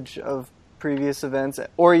knowledge of previous events,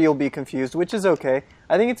 or you'll be confused, which is okay.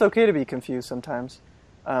 I think it's okay to be confused sometimes,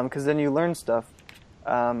 because then you learn stuff.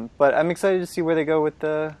 But I'm excited to see where they go with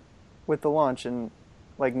the launch, and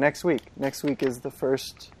like next week. Next week is the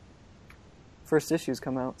first issues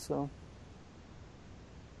come out, so.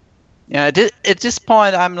 Yeah, at this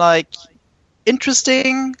point, I'm like,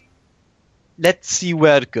 interesting. Let's see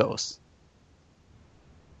where it goes.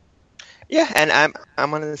 Yeah, and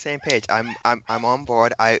I'm on the same page. I'm on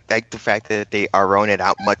board. I like the fact that they are rolling it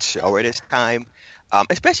out much slower this time,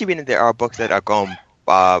 especially when there are books that are going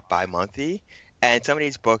bi-monthly. And some of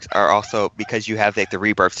these books are also, because you have like the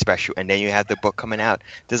Rebirth special and then you have the book coming out,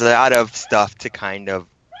 there's a lot of stuff to kind of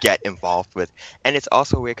get involved with. And it's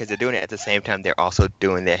also weird because they're doing it at the same time they're also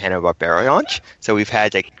doing their Hanna-Barbera launch. So we've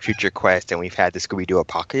had like Future Quest and we've had the Scooby-Doo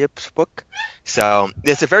Apocalypse book. So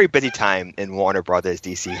there's a very busy time in Warner Brothers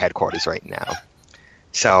DC headquarters right now.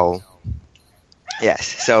 So, yes.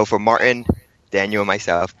 So for Martin, Daniel, and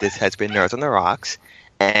myself, this has been Nerds on the Rocks.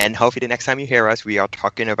 And hopefully the next time you hear us, we are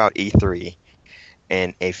talking about E3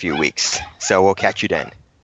 in a few weeks. So we'll catch you then.